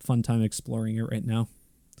having a fun time exploring it right now.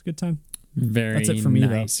 It's a good time. That's it for me,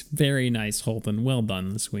 nice. Though. Very nice, Holden. Well done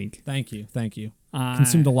this week. Thank you.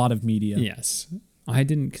 Consumed a lot of media. Yes. I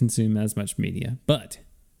didn't consume as much media, but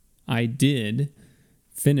I did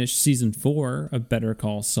finish season 4 of Better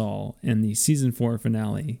Call Saul, and the season 4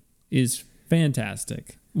 finale is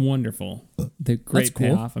fantastic. Wonderful. The great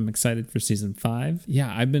payoff. I'm excited for season 5.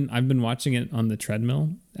 Yeah, I've been watching it on the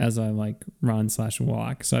treadmill as I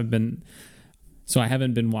run/walk. So I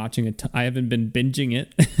haven't been watching it. I haven't been binging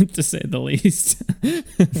it, to say the least.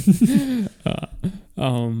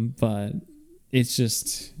 But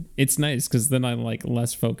it's nice, because then I'm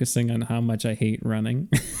less focusing on how much I hate running,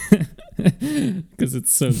 because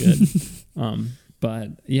it's so good.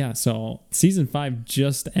 But yeah, so season 5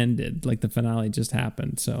 just ended. The finale just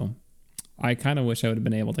happened. So I kind of wish I would have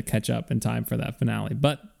been able to catch up in time for that finale.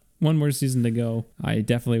 But one more season to go. I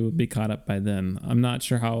definitely would be caught up by then. I'm not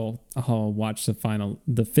sure how I'll watch the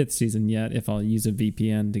 5th season yet, if I'll use a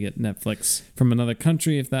VPN to get Netflix from another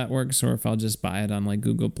country, if that works, or if I'll just buy it on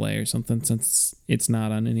Google Play or something, since it's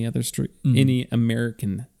not on any other any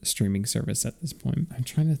American streaming service at this point. I'm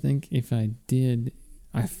trying to think if I did.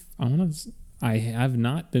 I have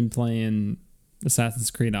not been playing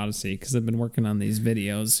Assassin's Creed Odyssey, because I've been working on these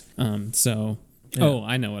videos. Yeah. Oh,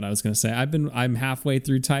 I know what I was going to say. I'm halfway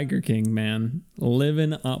through Tiger King, man.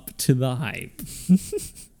 Living up to the hype.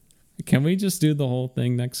 Can we just do the whole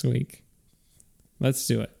thing next week? Let's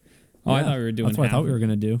do it. Oh, yeah, I thought we were doing. That's what I thought we were going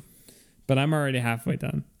to do. But I'm already halfway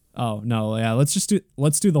done. Oh, no. Yeah, let's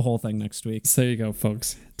do the whole thing next week. So there you go,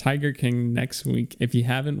 folks. Tiger King next week. If you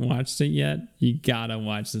haven't watched it yet, you got to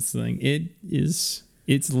watch this thing.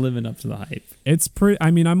 It's living up to the hype. It's pretty.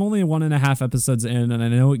 I mean, I'm only 1.5 episodes in, and I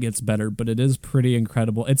know it gets better, but it is pretty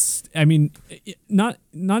incredible. It's, I mean, not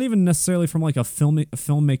even necessarily from a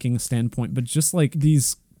filmmaking standpoint, but just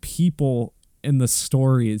these people in the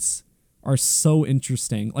stories are so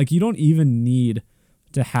interesting. You don't even need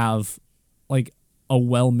to have a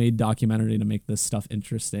well-made documentary to make this stuff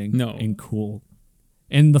interesting and cool.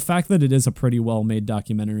 And the fact that it is a pretty well-made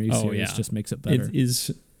documentary series just makes it better.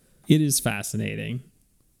 It is fascinating.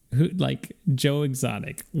 Who, Joe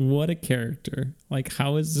Exotic, what a character.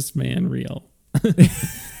 How is this man real?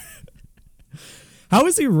 How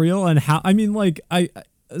is he real? And how, I mean,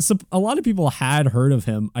 so a lot of people had heard of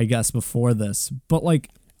him, I guess, before this, but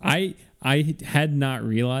I had not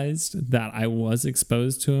realized that I was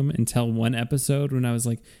exposed to him until one episode when I was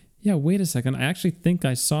like, yeah, wait a second. I actually think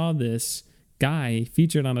I saw this guy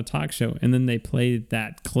featured on a talk show, and then they played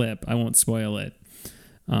that clip. I won't spoil it,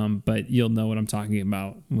 but you'll know what I'm talking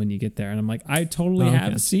about when you get there. And I'm like, I totally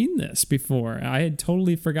have seen this before. I had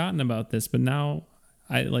totally forgotten about this, but now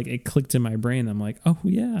it clicked in my brain. I'm like, oh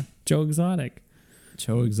yeah, Joe Exotic.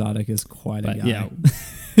 Joe Exotic is quite a guy.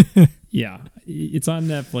 Yeah. Yeah, it's on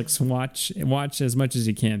Netflix. Watch as much as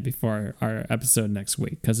you can before our episode next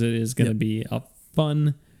week, because it is going to be a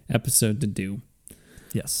fun episode to do.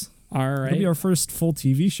 Yes. All right. It'll be our first full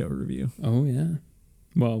TV show review. Oh yeah.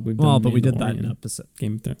 Well, we did that in episode.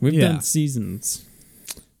 We've done seasons,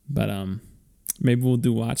 but maybe we'll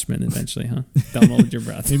do Watchmen eventually, huh? Don't hold your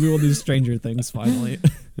breath. Maybe we'll do Stranger Things finally.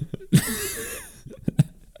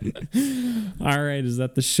 All right, is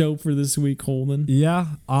that the show for this week, Holden? Yeah.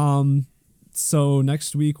 So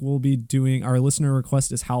next week we'll be doing, our listener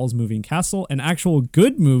request is Howl's Moving Castle, an actual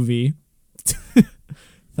good movie.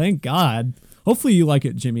 Thank God. Hopefully you like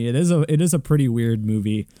it, Jimmy. It is a pretty weird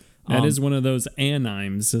movie. That is one of those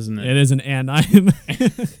animes, isn't it? It is an anime.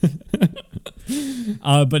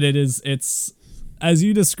 But it's as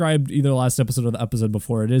you described either last episode or the episode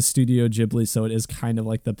before, it is Studio Ghibli, so it is kind of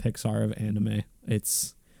like the Pixar of anime.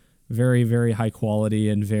 It's very, very high quality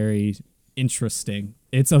and very interesting.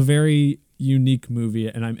 It's a very unique movie,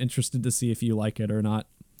 and I'm interested to see if you like it or not.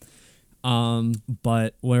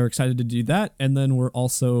 But we're excited to do that, and then we're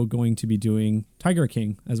also going to be doing Tiger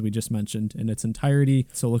King, as we just mentioned, in its entirety.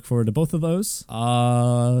 So look forward to both of those.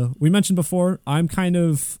 We mentioned before, I'm kind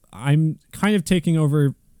of taking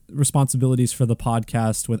over responsibilities for the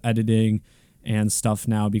podcast with editing and stuff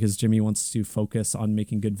now, because Jimmy wants to focus on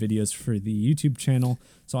making good videos for the YouTube channel.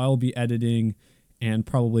 So I will be editing and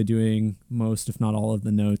probably doing most, if not all, of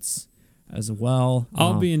the notes as well.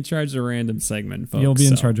 I'll be in charge of random segment, folks. You'll be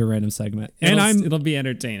in charge of random segment, and it'll be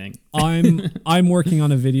entertaining. I'm working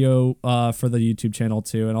on a video for the YouTube channel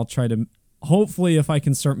too, and I'll try to, hopefully, if I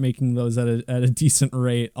can start making those at a decent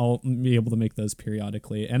rate, I'll be able to make those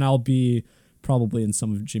periodically, and I'll be probably in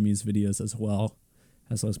some of Jimmy's videos as well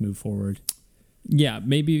as those move forward. Yeah,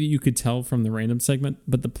 maybe you could tell from the random segment,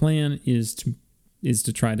 but the plan is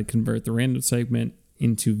to try to convert the random segment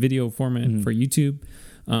into video format for YouTube.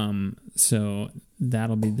 So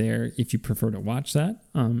that'll be there if you prefer to watch that,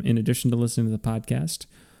 in addition to listening to the podcast.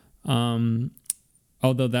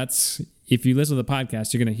 Although if you listen to the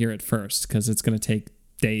podcast, you're going to hear it first, because it's going to take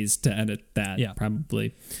days to edit that,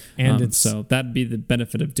 probably. And so that'd be the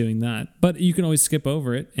benefit of doing that. But you can always skip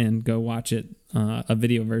over it and go watch it, a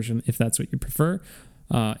video version, if that's what you prefer.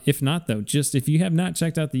 If not, though, just if you have not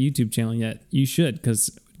checked out the YouTube channel yet, you should,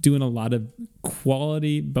 because doing a lot of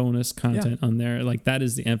quality bonus content on there. Like, that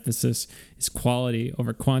is the emphasis, is quality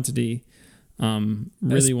over quantity.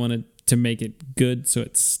 Really wanted to make it good so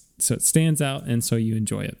it stands out and so you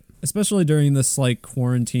enjoy it. Especially during this like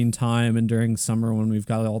quarantine time and during summer when we've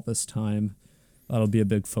got all this time. That'll be a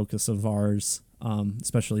big focus of ours,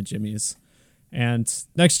 especially Jimmy's. And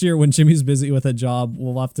next year, when Jimmy's busy with a job,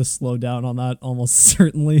 we'll have to slow down on that almost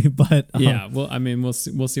certainly. But yeah, well, I mean, we'll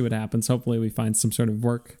see what happens. Hopefully, we find some sort of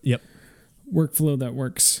workflow that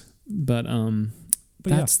works. But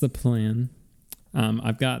that's the plan.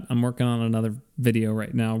 I'm working on another video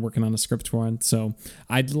right now, working on a script for it. So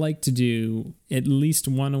I'd like to do at least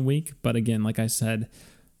one a week. But again, like I said,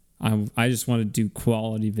 I just want to do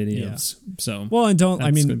quality videos. Yeah. So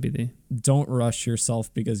don't rush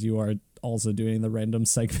yourself, because you are also doing the random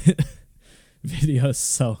segment videos.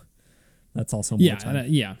 So that's also more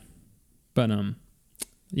time. But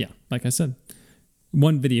like I said,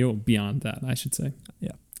 one video beyond that, I should say.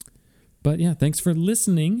 Yeah. But yeah, thanks for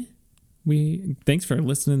listening. Thanks for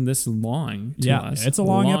listening this long to us. It's a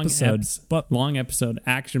long episode, but long episode,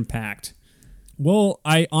 action packed. Well,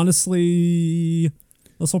 I honestly,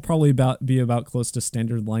 this will probably be about close to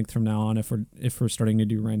standard length from now on if we're starting to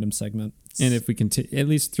do random segments, and if we continue at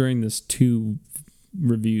least during this 2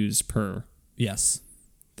 reviews per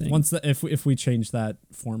thing. Once if we change that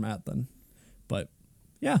format, then. But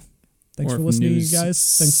yeah, thanks for listening, you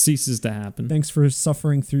guys. Thanks ceases to happen. Thanks for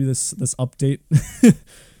suffering through this update.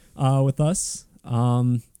 With us.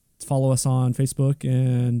 Follow us on Facebook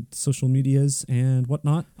and social medias and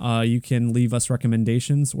whatnot. You can leave us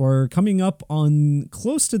recommendations. We're coming up on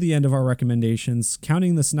close to the end of our recommendations.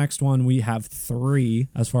 Counting this next one, we have 3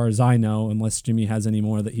 as far as I know, unless Jimmy has any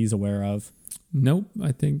more that he's aware of. Nope,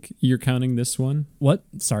 I think you're counting this one. What?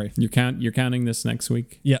 Sorry. You're counting this next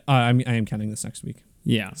week? Yeah, I am counting this next week.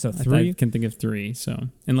 Yeah. So 3? I can think of 3, so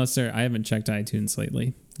unless I haven't checked iTunes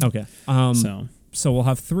lately. Okay. So we'll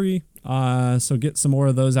have 3. So get some more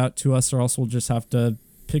of those out to us, or else we'll just have to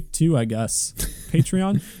pick 2, I guess.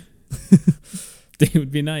 Patreon? It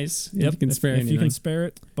would be nice if you can spare if anything. you can spare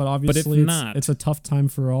it. But obviously, not- it's a tough time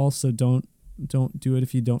for all. So don't do it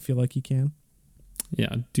if you don't feel like you can.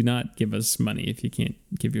 Yeah, do not give us money if you can't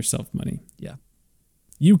give yourself money. Yeah,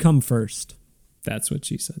 you come first. That's what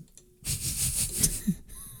she said.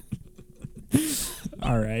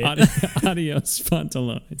 All right. Adios,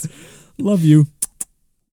 Pantalones. Love you.